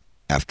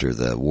 After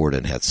the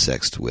warden had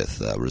sex with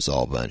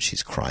Rosalba and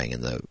she's crying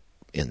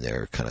in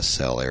their kind of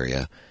cell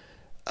area,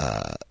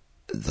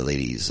 the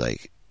lady's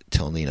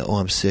telling Lena, "Oh,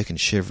 I'm sick and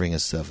shivering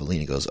and stuff." And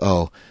Lena goes,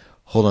 "Oh,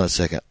 hold on a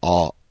second,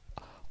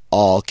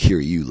 I'll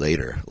cure you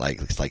later." Like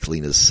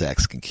Lena's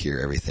sex can cure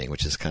everything,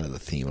 which is kind of the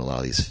theme in a lot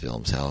of these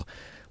films. How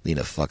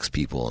Lena fucks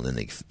people and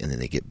then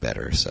they get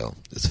better. So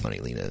it's funny.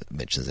 Lena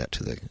mentions that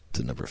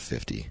to number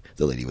 50,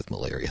 the lady with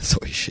malaria, that's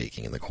always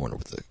shaking in the corner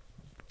with the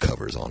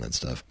covers on and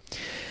stuff.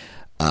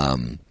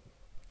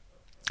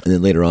 And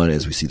then later on,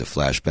 as we see the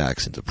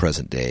flashbacks into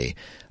present day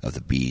of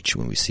the beach,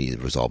 when we see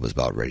Rosalba's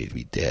about ready to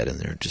be dead, and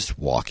they're just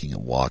walking,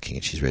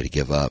 and she's ready to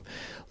give up,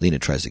 Lena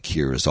tries to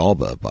cure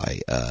Rosalba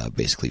by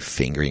basically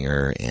fingering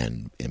her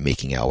and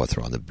making out with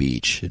her on the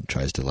beach, and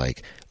tries to,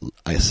 like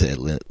I said,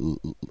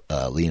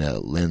 Lena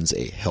lends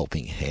a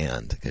helping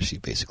hand, because she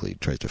basically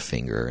tries to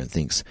finger her and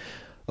thinks,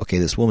 okay,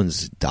 this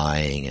woman's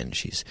dying, and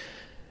she's,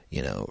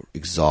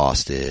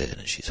 exhausted,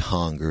 and she's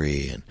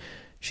hungry, and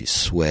she's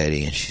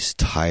sweaty, and she's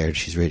tired.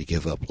 She's ready to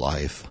give up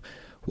life.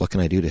 What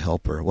can I do to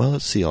help her? Well,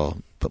 let's see.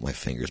 I'll put my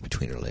fingers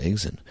between her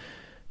legs and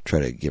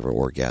try to give her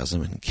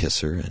orgasm and kiss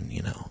her, and,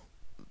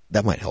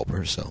 that might help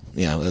her. So,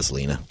 that's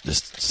Lena.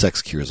 Just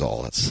sex cures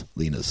all. That's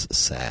Lena's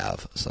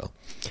salve. So,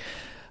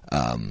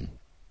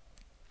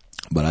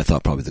 but I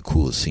thought probably the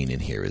coolest scene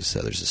in here is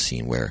there's a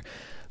scene where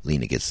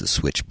Lena gets a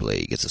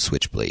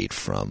switchblade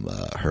from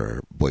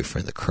her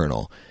boyfriend, the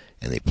Colonel,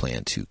 and they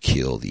plan to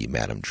kill the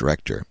Madam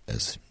Director,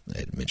 as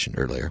I had mentioned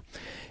earlier.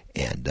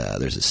 And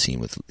there's a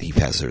scene with, he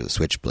passes her the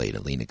switchblade,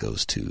 and Lena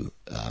goes to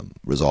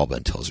Rosalba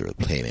and tells her,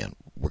 hey man,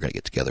 we're going to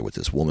get together with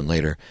this woman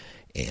later,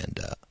 and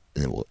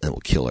then we'll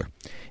kill her.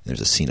 And there's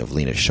a scene of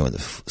Lena showing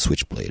the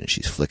switchblade, and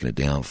she's flicking it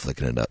down,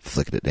 flicking it up,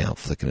 flicking it down,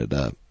 flicking it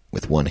up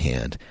with one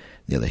hand.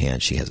 The other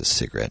hand, she has a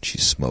cigarette, and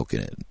she's smoking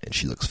it, and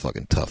she looks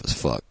fucking tough as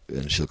fuck,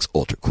 and she looks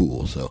ultra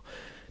cool. So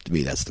to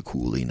me, that's the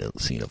cool Lena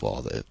scene of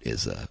all that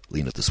is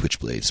Lena with the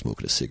switchblade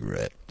smoking a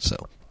cigarette. So,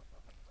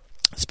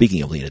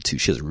 speaking of Lena, too,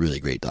 she has really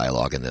great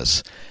dialogue in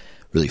this.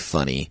 Really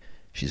funny.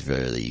 She's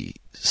very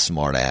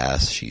smart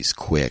ass. She's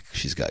quick.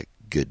 She's got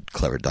good,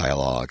 clever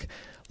dialogue.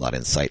 A lot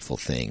of insightful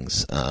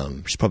things.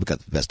 She's probably got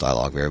the best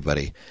dialogue of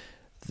everybody.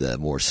 The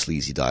more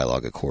sleazy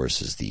dialogue, of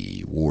course, is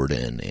the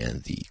Warden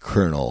and the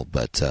Colonel,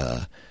 but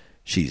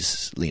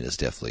Lena's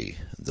definitely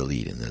the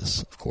lead in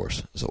this, of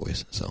course, as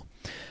always. So,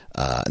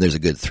 and there's a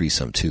good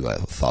threesome, too, I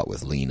thought,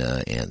 with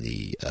Lena and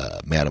the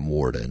Madam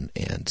Warden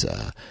and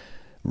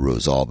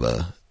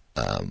Rosalba,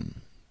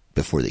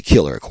 before they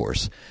kill her, of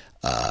course.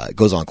 It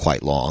goes on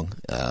quite long.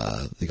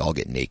 They all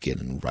get naked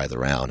and writhe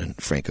around, and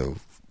Franco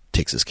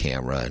takes his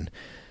camera and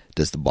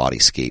does the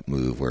bodyscape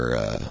move,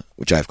 where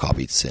which I've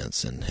copied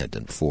since and had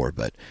done before,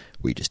 but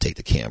we just take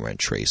the camera and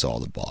trace all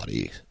the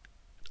body,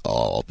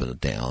 all up and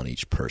down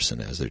each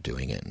person as they're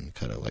doing it, and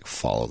kind of like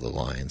follow the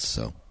lines.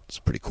 So it's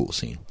a pretty cool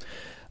scene.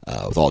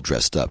 With all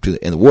dressed up too,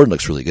 and the Warden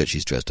looks really good.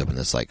 She's dressed up in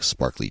this like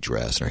sparkly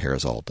dress, and her hair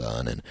is all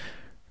done, and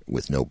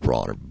with no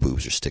bra, and her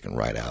boobs are sticking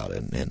right out,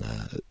 and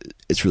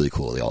it's really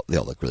cool. They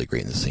all look really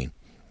great in this scene.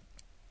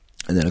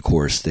 And then, of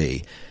course,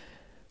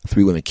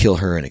 two women kill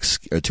her and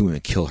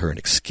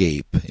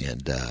escape,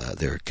 and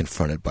they're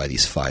confronted by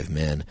these 5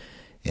 men,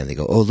 and they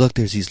go, "Oh, look,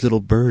 there's these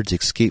little birds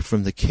escaped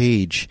from the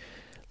cage.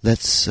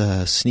 Let's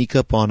sneak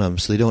up on them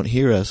so they don't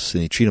hear us."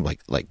 And they treat them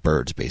like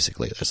birds,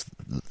 basically. That's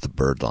the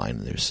bird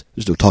line. There's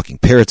no talking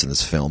parrots in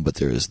this film, but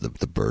there is the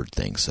bird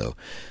thing. So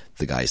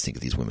the guys think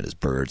of these women as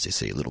birds. They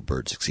say, little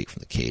birds escape from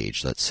the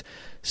cage. Let's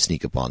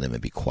sneak up on them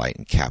and be quiet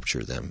and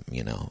capture them.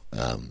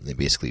 They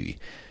basically,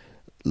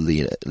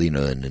 Lena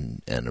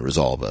and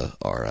Rosalba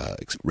are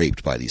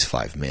raped by these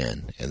 5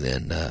 men, and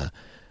then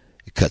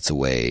it cuts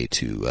away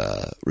to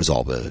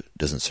Rosalba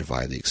doesn't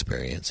survive the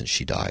experience, and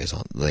she dies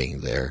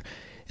laying there.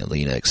 And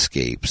Lena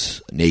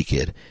escapes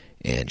naked,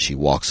 and she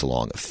walks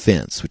along a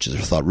fence, which is, I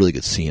thought, a really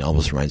good scene.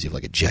 Almost reminds you of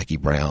like a Jackie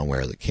Brown,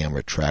 where the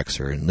camera tracks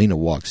her, and Lena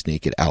walks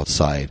naked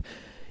outside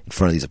in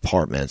front of these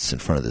apartments, in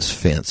front of this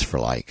fence for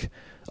like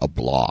a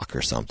block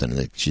or something,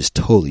 and she's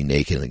totally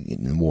naked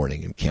in the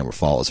morning, and the camera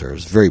follows her. It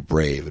was very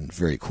brave and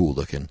very cool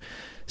looking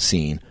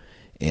scene.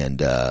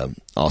 And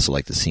also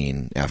like the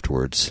scene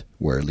afterwards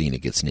where Lena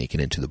gets naked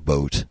into the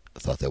boat. I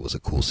thought that was a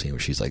cool scene, where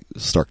she's like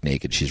stark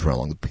naked. She's running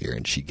along the pier,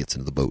 and she gets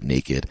into the boat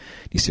naked.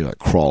 You see her like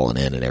crawling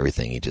in and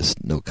everything.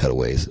 Just no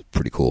cutaways.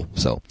 Pretty cool.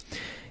 So,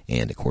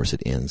 and of course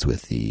it ends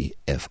with the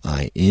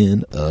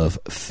F-I-N of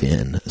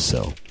Finn.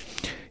 So,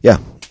 yeah,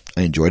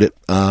 I enjoyed it.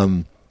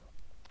 I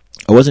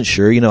wasn't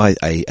sure.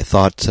 I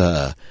thought,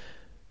 of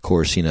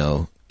course,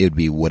 it would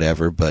be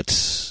whatever,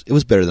 but it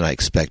was better than I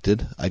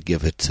expected. I'd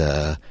give it,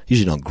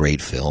 usually don't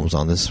grade films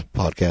on this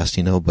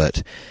podcast,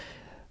 but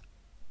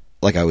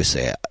like I always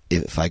say,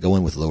 if I go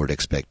in with lowered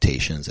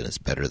expectations and it's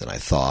better than I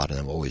thought, and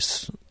I'm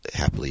always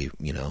happily,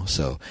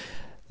 so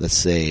let's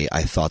say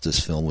I thought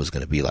this film was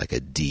going to be like a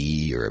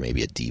D or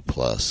maybe a D+,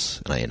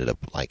 and I ended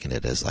up liking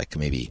it as like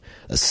maybe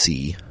a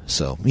C.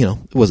 So,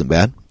 it wasn't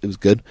bad. It was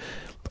good.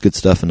 Good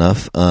stuff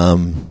enough.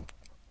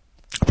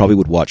 I probably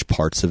would watch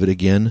parts of it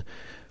again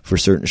for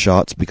certain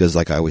shots, because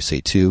like I always say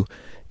too,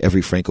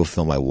 every Franco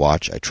film I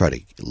watch, I try to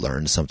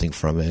learn something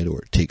from it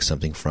or take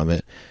something from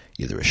it,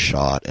 either a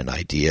shot, an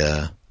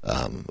idea,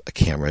 a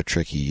camera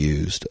trick he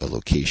used, a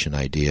location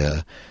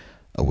idea,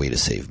 a way to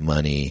save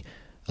money,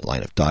 a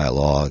line of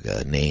dialogue,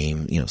 a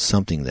name,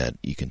 something that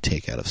you can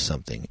take out of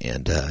something.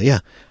 And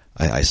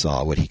I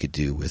saw what he could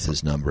do with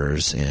his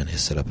numbers and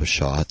his setup of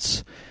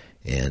shots,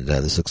 and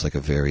this looks like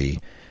a very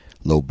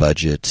low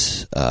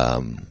budget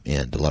and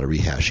a lot of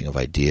rehashing of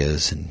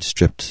ideas and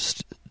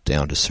stripped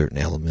down to certain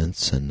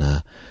elements, and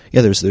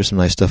there's some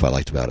nice stuff I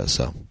liked about it.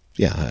 So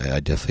yeah, I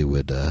definitely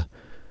would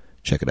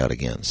check it out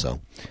again. So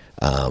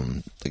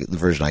the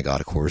version I got,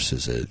 of course,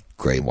 is a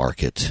gray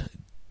market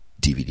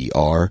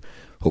DVD-R.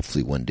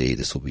 Hopefully one day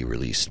this will be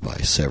released by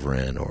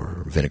Severin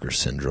or Vinegar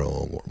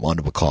Syndrome or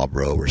Mondo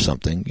Macabro or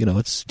something.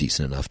 It's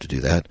decent enough to do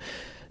that.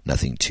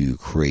 Nothing too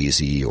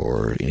crazy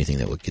or anything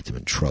that would get them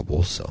in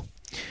trouble. So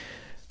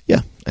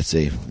yeah, I'd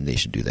say they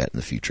should do that in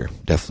the future.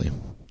 Definitely.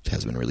 It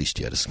hasn't been released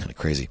yet. It's kind of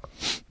crazy,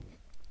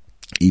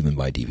 even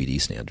by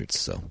DVD standards.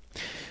 So,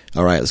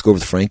 all right, let's go over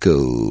the Franco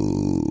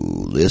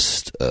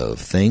list of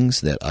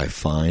things that I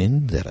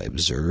find, that I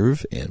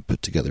observe, and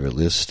put together a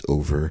list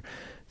over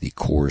the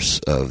course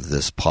of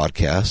this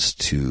podcast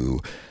to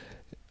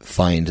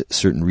find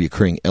certain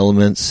recurring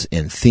elements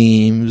and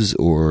themes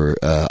or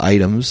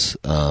items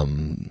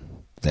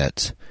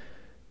that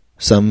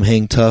some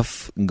hang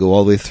tough and go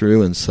all the way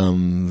through, and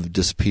some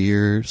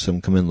disappear,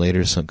 some come in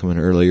later, some come in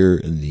earlier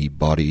in the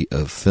body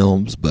of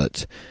films,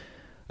 but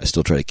I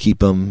still try to keep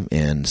them,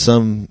 and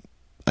some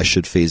I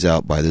should phase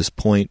out by this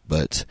point,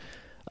 but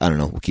I don't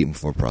know, we'll keep them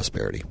for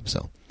prosperity.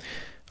 So,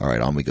 all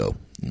right, on we go.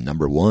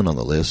 Number 1 on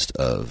the list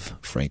of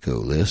Franco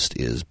list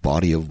is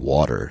body of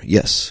water.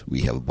 Yes,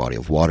 we have a body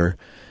of water.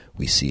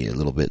 We see a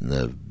little bit in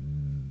the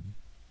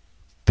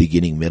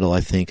beginning, middle, I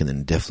think, and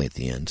then definitely at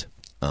the end.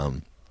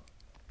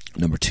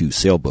 Number 2,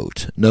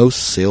 sailboat. No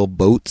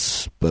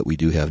sailboats, but we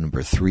do have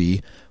number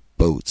 3,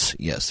 boats.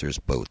 Yes, there's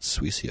boats.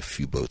 We see a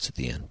few boats at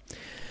the end.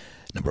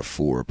 Number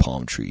 4,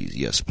 palm trees.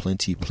 Yes,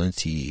 plenty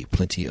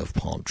of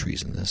palm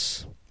trees in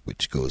this,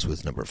 which goes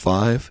with number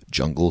 5,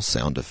 jungle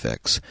sound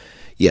effects.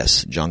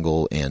 Yes,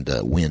 jungle and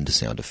wind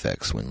sound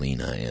effects. When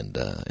Lena and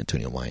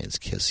Antonio Mayans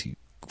kiss,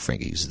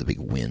 Franco uses the big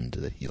wind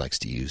that he likes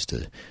to use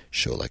to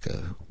show like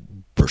a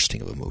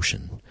bursting of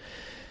emotion.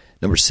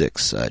 Number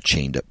 6,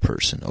 chained up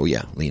person. Oh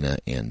yeah, Lena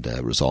and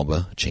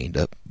Rosalba chained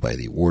up by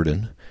the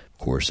warden, of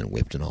course, and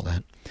whipped and all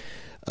that.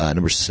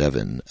 Number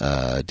 7,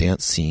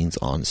 dance scenes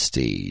on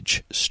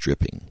stage,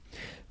 stripping.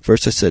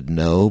 First I said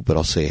no, but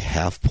I'll say a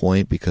half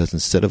point, because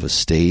instead of a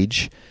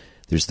stage,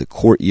 there's the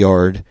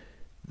courtyard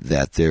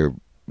that they're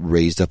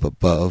raised up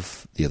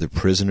above the other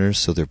prisoners,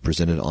 so they're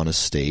presented on a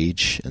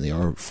stage, and they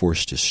are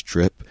forced to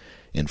strip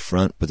in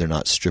front, but they're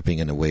not stripping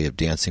in a way of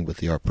dancing, but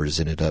they are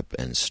presented up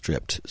and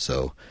stripped.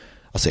 So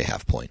I'll say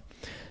half point,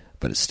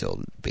 but it's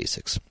still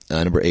basics.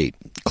 Number 8,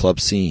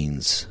 club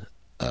scenes,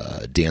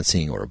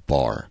 dancing or a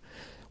bar.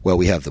 Well,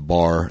 we have the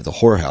bar, the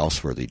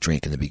whorehouse, where they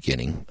drink in the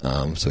beginning.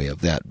 So we have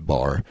that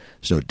bar.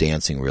 There's no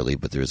dancing really,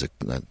 but there's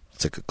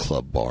it's like a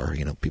club bar.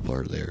 People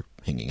are there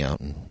hanging out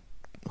and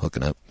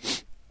hooking up.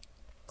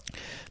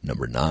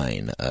 Number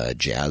 9,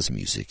 jazz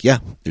music. Yeah,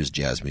 there's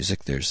jazz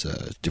music. There's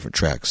different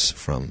tracks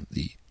from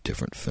the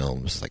different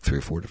films, like 3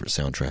 or 4 different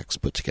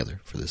soundtracks put together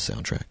for this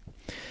soundtrack.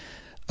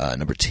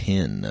 Number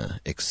 10,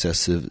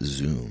 excessive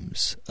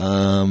zooms.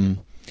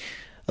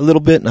 A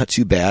little bit, not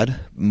too bad.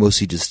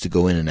 Mostly just to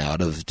go in and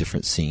out of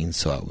different scenes,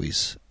 so I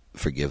always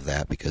forgive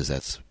that because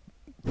that's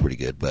pretty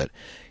good. But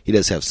he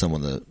does have some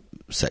of the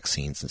sex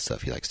scenes and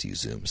stuff. He likes to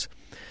use zooms.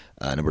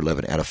 Number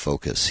 11, out of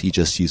focus. He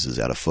just uses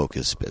out of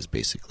focus as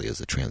basically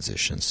as a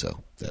transition,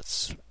 so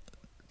that's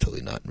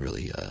totally not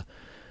really a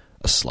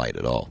slight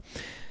at all.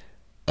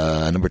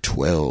 Number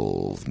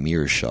 12,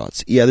 mirror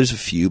shots. Yeah, there's a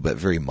few, but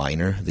very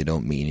minor. They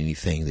don't mean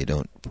anything. They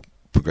don't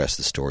progress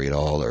the story at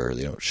all, or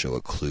they don't show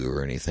a clue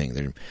or anything.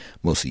 They're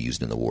mostly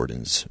used in the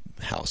warden's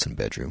house and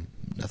bedroom.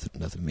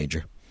 Nothing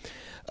major.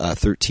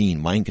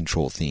 13, mind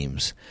control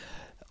themes.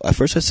 At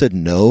first I said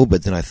no,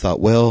 but then I thought,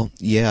 well,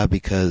 yeah,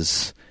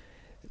 because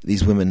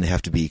these women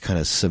have to be kind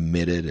of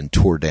submitted and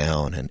tore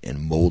down and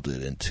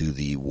molded into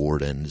the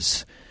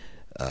warden's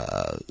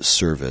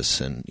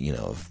service, and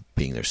of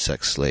being their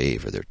sex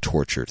slave or their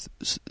torture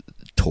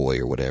toy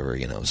or whatever.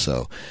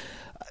 So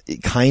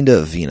it kind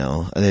of,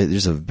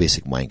 there's a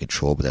basic mind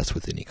control, but that's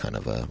with any kind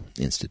of a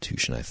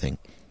institution, I think.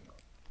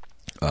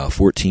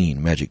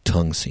 14, magic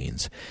tongue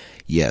scenes.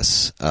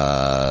 Yes,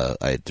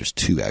 there's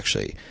 2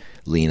 actually.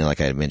 Lena, like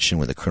I had mentioned,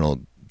 when the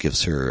colonel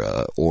gives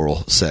her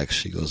oral sex,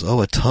 she goes,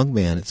 "Oh, a tongue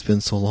man! It's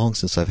been so long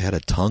since I've had a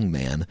tongue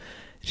man."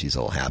 She's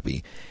all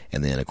happy.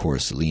 And then, of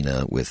course,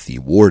 Lena with the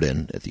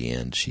warden at the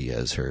end, she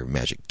has her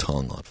magic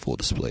tongue on full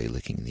display,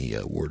 licking the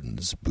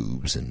warden's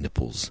boobs and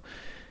nipples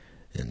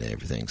and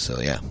everything.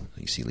 So yeah,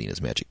 you see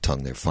Lena's magic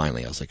tongue there.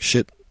 Finally, I was like,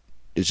 shit,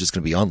 it's just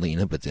going to be on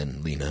Lena, but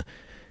then Lena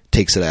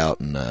takes it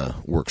out and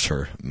works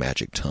her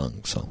magic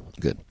tongue. So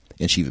good.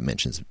 And she even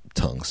mentions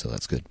tongue, so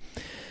that's good.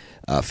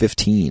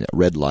 15,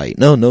 red light.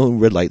 No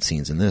red light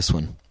scenes in this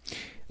one.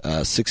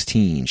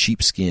 16,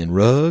 sheepskin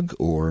rug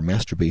or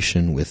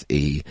masturbation with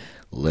a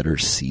letter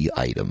C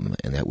item,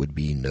 and that would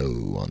be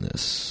no on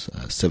this.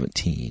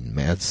 17,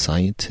 mad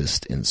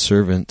scientist and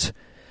servant.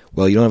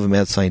 Well, you don't have a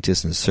mad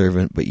scientist and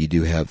servant, but you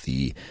do have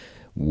the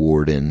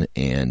warden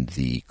and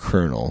the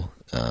colonel.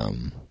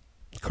 The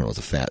colonel's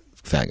a fat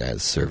guy, the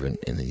servant,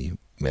 and the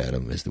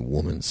madam is the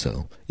woman.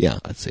 So, yeah,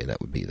 I'd say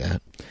that would be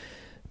that.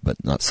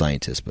 But not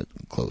scientist, but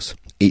close.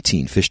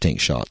 18, fish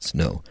tank shots.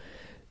 No.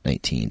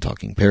 19,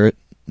 talking parrot.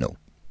 No.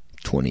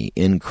 20.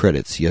 End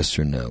credits, yes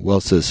or no? Well,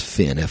 it says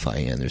Finn,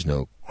 F-I-N. There's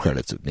no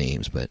credits of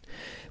names, but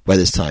by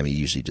this time it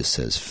usually just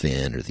says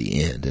Finn or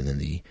the end, and then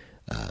the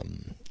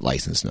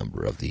license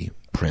number of the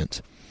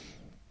print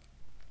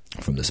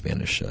from the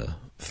Spanish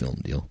film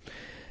deal.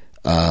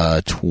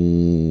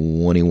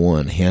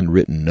 21,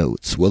 handwritten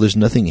notes. Well, there's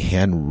nothing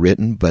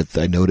handwritten, but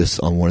I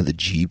noticed on one of the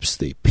Jeeps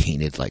they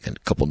painted like a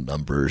couple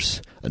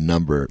numbers, a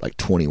number like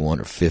 21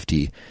 or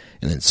 50,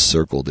 and then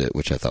circled it,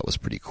 which I thought was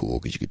pretty cool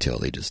because you could tell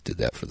they just did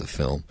that for the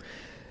film.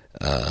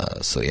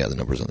 So yeah, the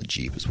numbers on the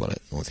Jeep is the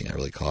only thing I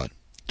really caught.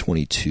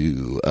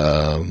 22,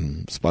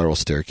 spiral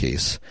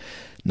staircase.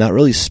 Not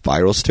really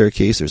spiral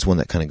staircase. There's one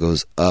that kind of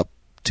goes up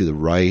to the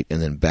right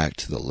and then back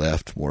to the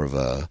left, more of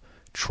a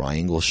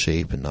triangle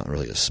shape and not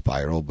really a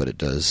spiral, but it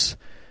does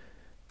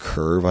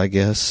curve, I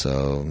guess,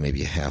 so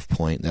maybe a half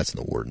point. That's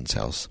in the warden's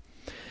house.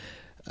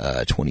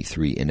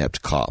 23,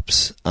 inept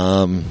cops.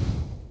 The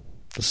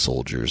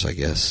soldiers, I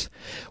guess.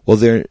 Well,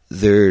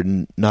 they're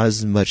not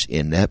as much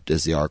inept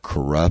as they are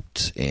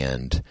corrupt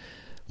and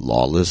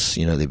lawless.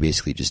 You know, they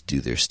basically just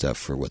do their stuff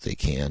for what they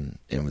can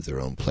and with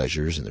their own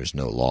pleasures, and there's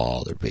no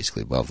law. They're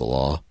basically above the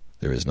law.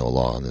 There is no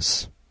law in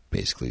this,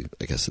 basically.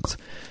 I guess it's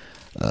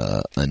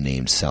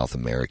unnamed South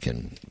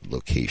American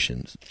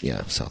locations.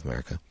 Yeah, South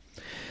America.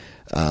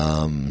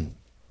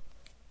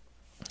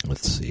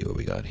 Let's see what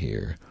we got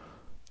here.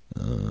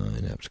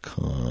 Inept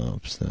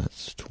cops,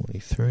 that's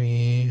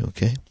 23.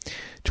 Okay.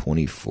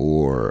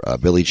 24,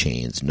 Billy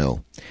Chains,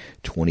 no.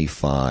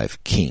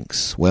 25,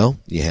 kinks. Well,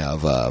 you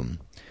have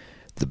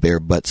the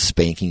bare butt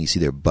spanking. You see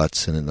their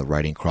butts and then the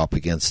riding crop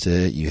against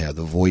it. You have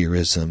the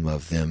voyeurism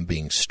of them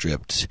being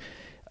stripped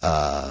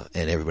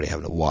and everybody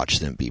having to watch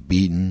them be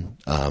beaten.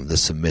 The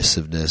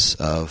submissiveness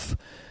of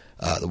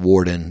the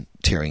warden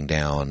tearing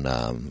down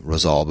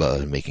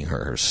Rosalba and making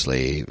her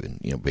slave,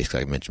 and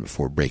basically I mentioned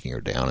before, breaking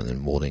her down and then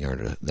molding her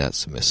to that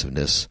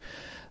submissiveness.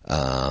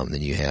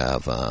 Then you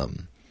have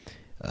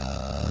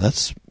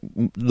that's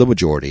the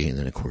majority, and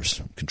then of course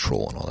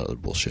control and all that other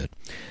bullshit.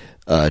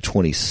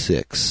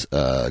 26,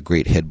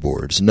 great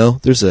headboards. No,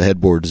 there's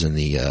headboards in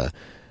the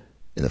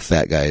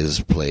fat guy's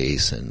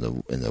place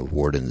and the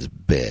warden's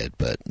bed,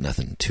 but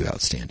nothing too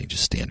outstanding,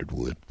 just standard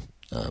wood.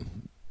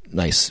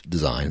 Nice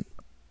design,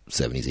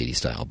 70s, 80s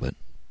style, but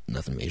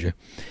nothing major.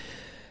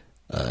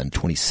 And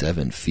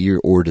 27, fear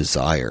or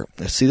desire.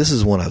 See, this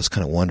is one I was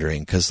kind of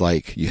wondering, because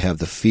like you have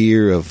the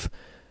fear of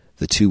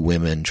the two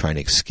women trying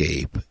to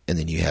escape, and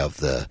then you have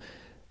the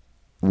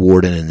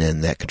warden, and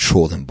then that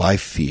control them by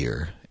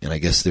fear, and I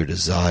guess their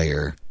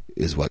desire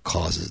is what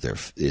causes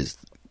is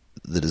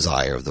the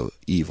desire of the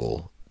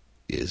evil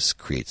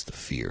creates the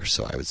fear.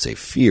 So I would say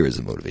fear is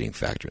a motivating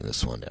factor in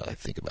this one. Now I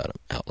think about it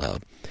out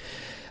loud.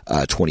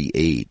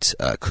 28,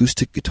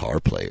 acoustic guitar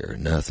player.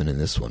 Nothing in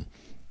this one.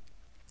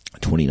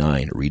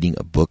 29, reading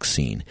a book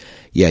scene.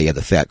 Yeah,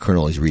 the fat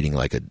colonel is reading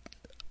like a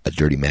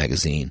dirty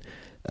magazine,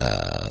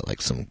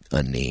 like some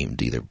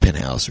unnamed, either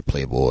Penthouse or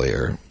Playboy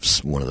or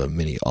one of the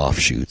many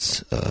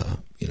offshoots,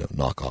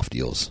 knockoff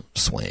deals,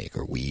 Swank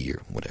or Wee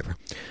or whatever.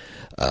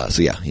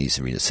 So yeah, he's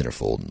reading the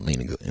centerfold,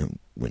 and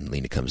when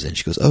Lena comes in,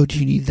 she goes, "Oh, do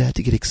you need that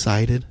to get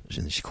excited?"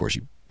 And of course,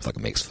 she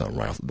fucking makes fun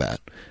right off the bat,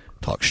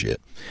 talk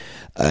shit.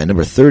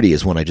 Number 30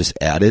 is one I just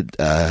added,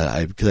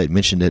 because I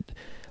mentioned it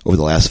over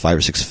the last 5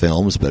 or 6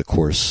 films, but of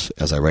course,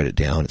 as I write it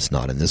down, it's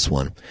not in this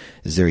one.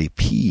 Is there a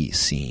pee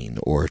scene,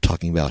 or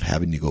talking about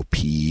having to go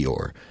pee,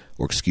 or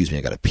excuse me,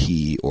 I gotta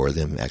pee, or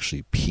them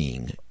actually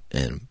peeing,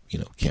 and,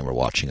 camera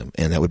watching them,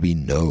 and that would be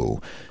no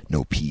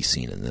pee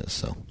scene in this,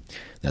 so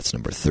that's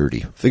number 30.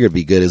 Figured it'd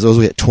be good, as those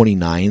we at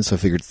 29, so I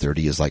figured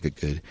 30 is like a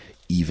good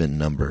even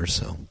number,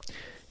 so,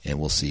 and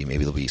we'll see,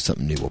 maybe there'll be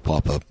something new will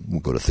pop up,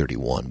 we'll go to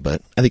 31,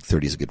 but I think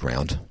 30 is a good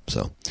round,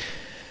 so.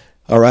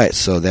 Alright,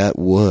 so that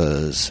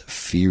was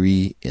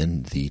Fury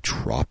in the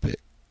Tropic.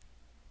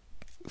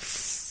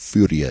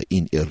 Furia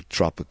in el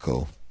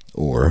Tropico,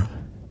 or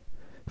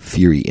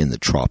Fury in the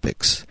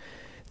Tropics.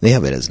 They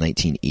have it as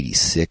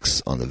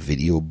 1986 on the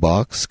video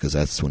box, because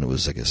that's when it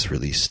was, I guess,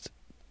 released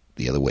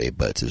the other way,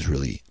 but it's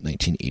really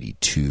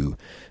 1982,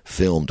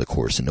 filmed, of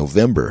course, in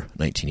November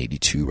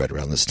 1982, right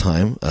around this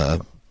time,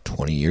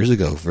 20 years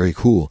ago. Very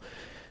cool.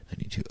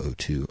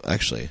 9202,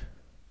 actually,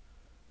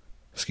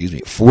 excuse me,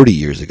 40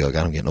 years ago.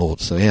 God, I'm getting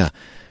old. So yeah,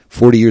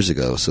 40 years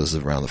ago, so this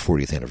is around the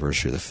 40th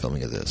anniversary of the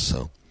filming of this,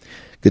 so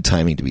good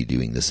timing to be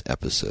doing this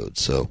episode.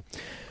 So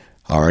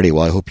alrighty,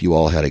 well, I hope you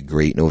all had a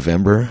great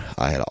November.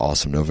 I had an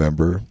awesome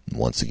November.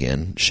 Once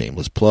again,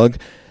 shameless plug.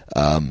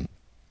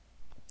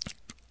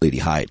 Lady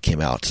Hyde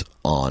came out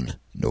in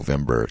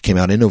November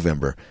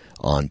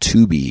on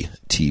Tubi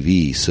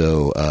TV.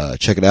 So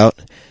check it out,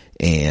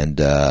 and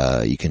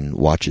you can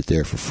watch it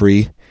there for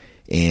free.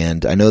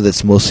 And I know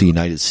that's mostly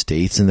United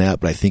States in that,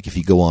 but I think if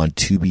you go on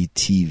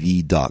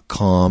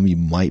tubitv.com, you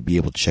might be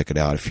able to check it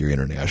out if you're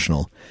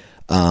international.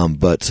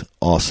 But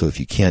also, if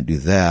you can't do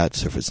that,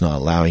 so if it's not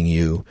allowing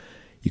you,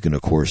 you can,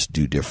 of course,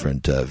 do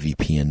different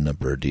VPN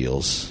number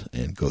deals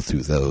and go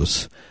through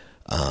those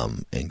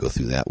and go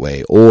through that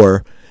way.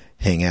 Or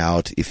hang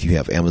out if you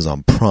have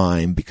Amazon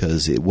Prime,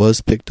 because it was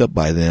picked up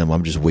by them.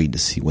 I'm just waiting to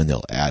see when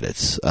they'll add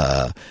it.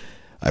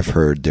 I've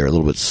heard they're a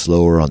little bit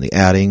slower on the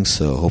adding,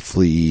 so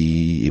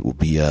hopefully it will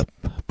be up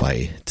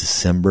by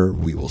December.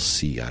 We will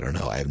see. I don't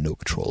know. I have no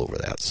control over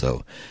that.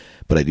 So,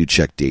 but I do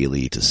check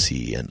daily to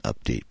see and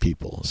update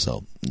people.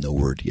 So no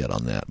word yet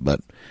on that. But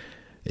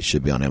it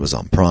should be on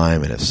Amazon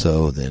Prime, and if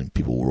so, then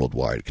people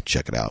worldwide can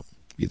check it out,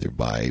 either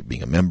by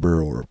being a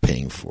member or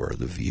paying for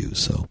the view.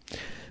 So,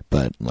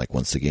 but like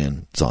once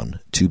again, it's on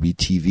Tubi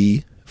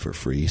TV for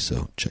free,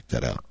 so check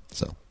that out.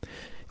 So.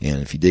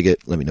 And if you dig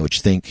it, let me know what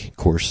you think. Of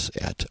course,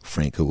 at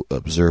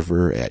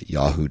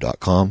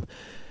francoobserver@yahoo.com.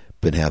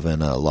 Been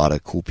having a lot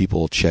of cool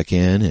people check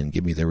in and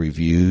give me their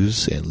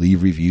reviews and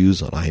leave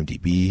reviews on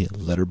IMDb,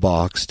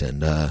 Letterboxd,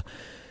 and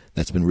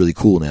that's been really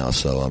cool now.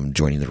 So I'm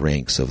joining the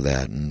ranks of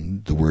that.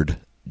 And the word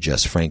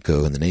Jess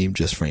Franco and the name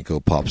Jess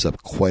Franco pops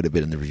up quite a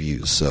bit in the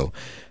reviews. So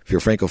if you're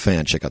a Franco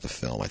fan, check out the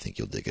film. I think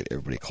you'll dig it.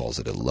 Everybody calls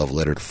it a love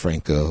letter to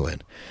Franco,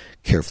 and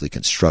carefully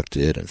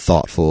constructed and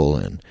thoughtful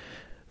and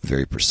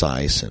very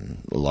precise,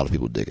 and a lot of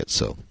people dig it,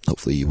 so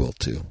hopefully you will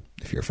too.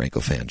 If you're a Franco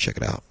fan, check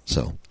it out.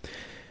 So,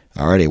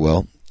 alrighty,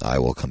 well, I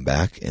will come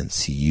back and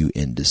see you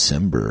in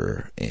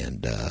December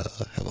and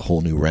have a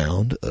whole new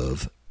round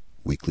of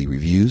weekly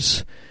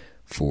reviews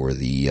for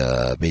the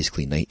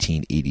basically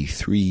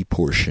 1983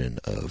 portion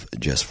of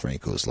Jess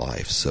Franco's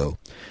life. So,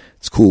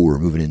 it's cool. We're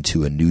moving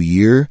into a new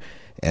year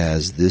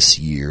as this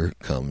year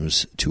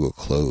comes to a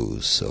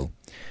close. So,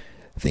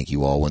 thank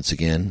you all once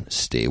again.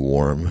 Stay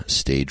warm,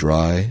 stay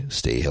dry,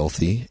 stay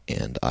healthy,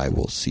 and I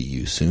will see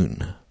you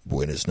soon.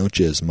 Buenas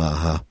noches,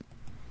 maha.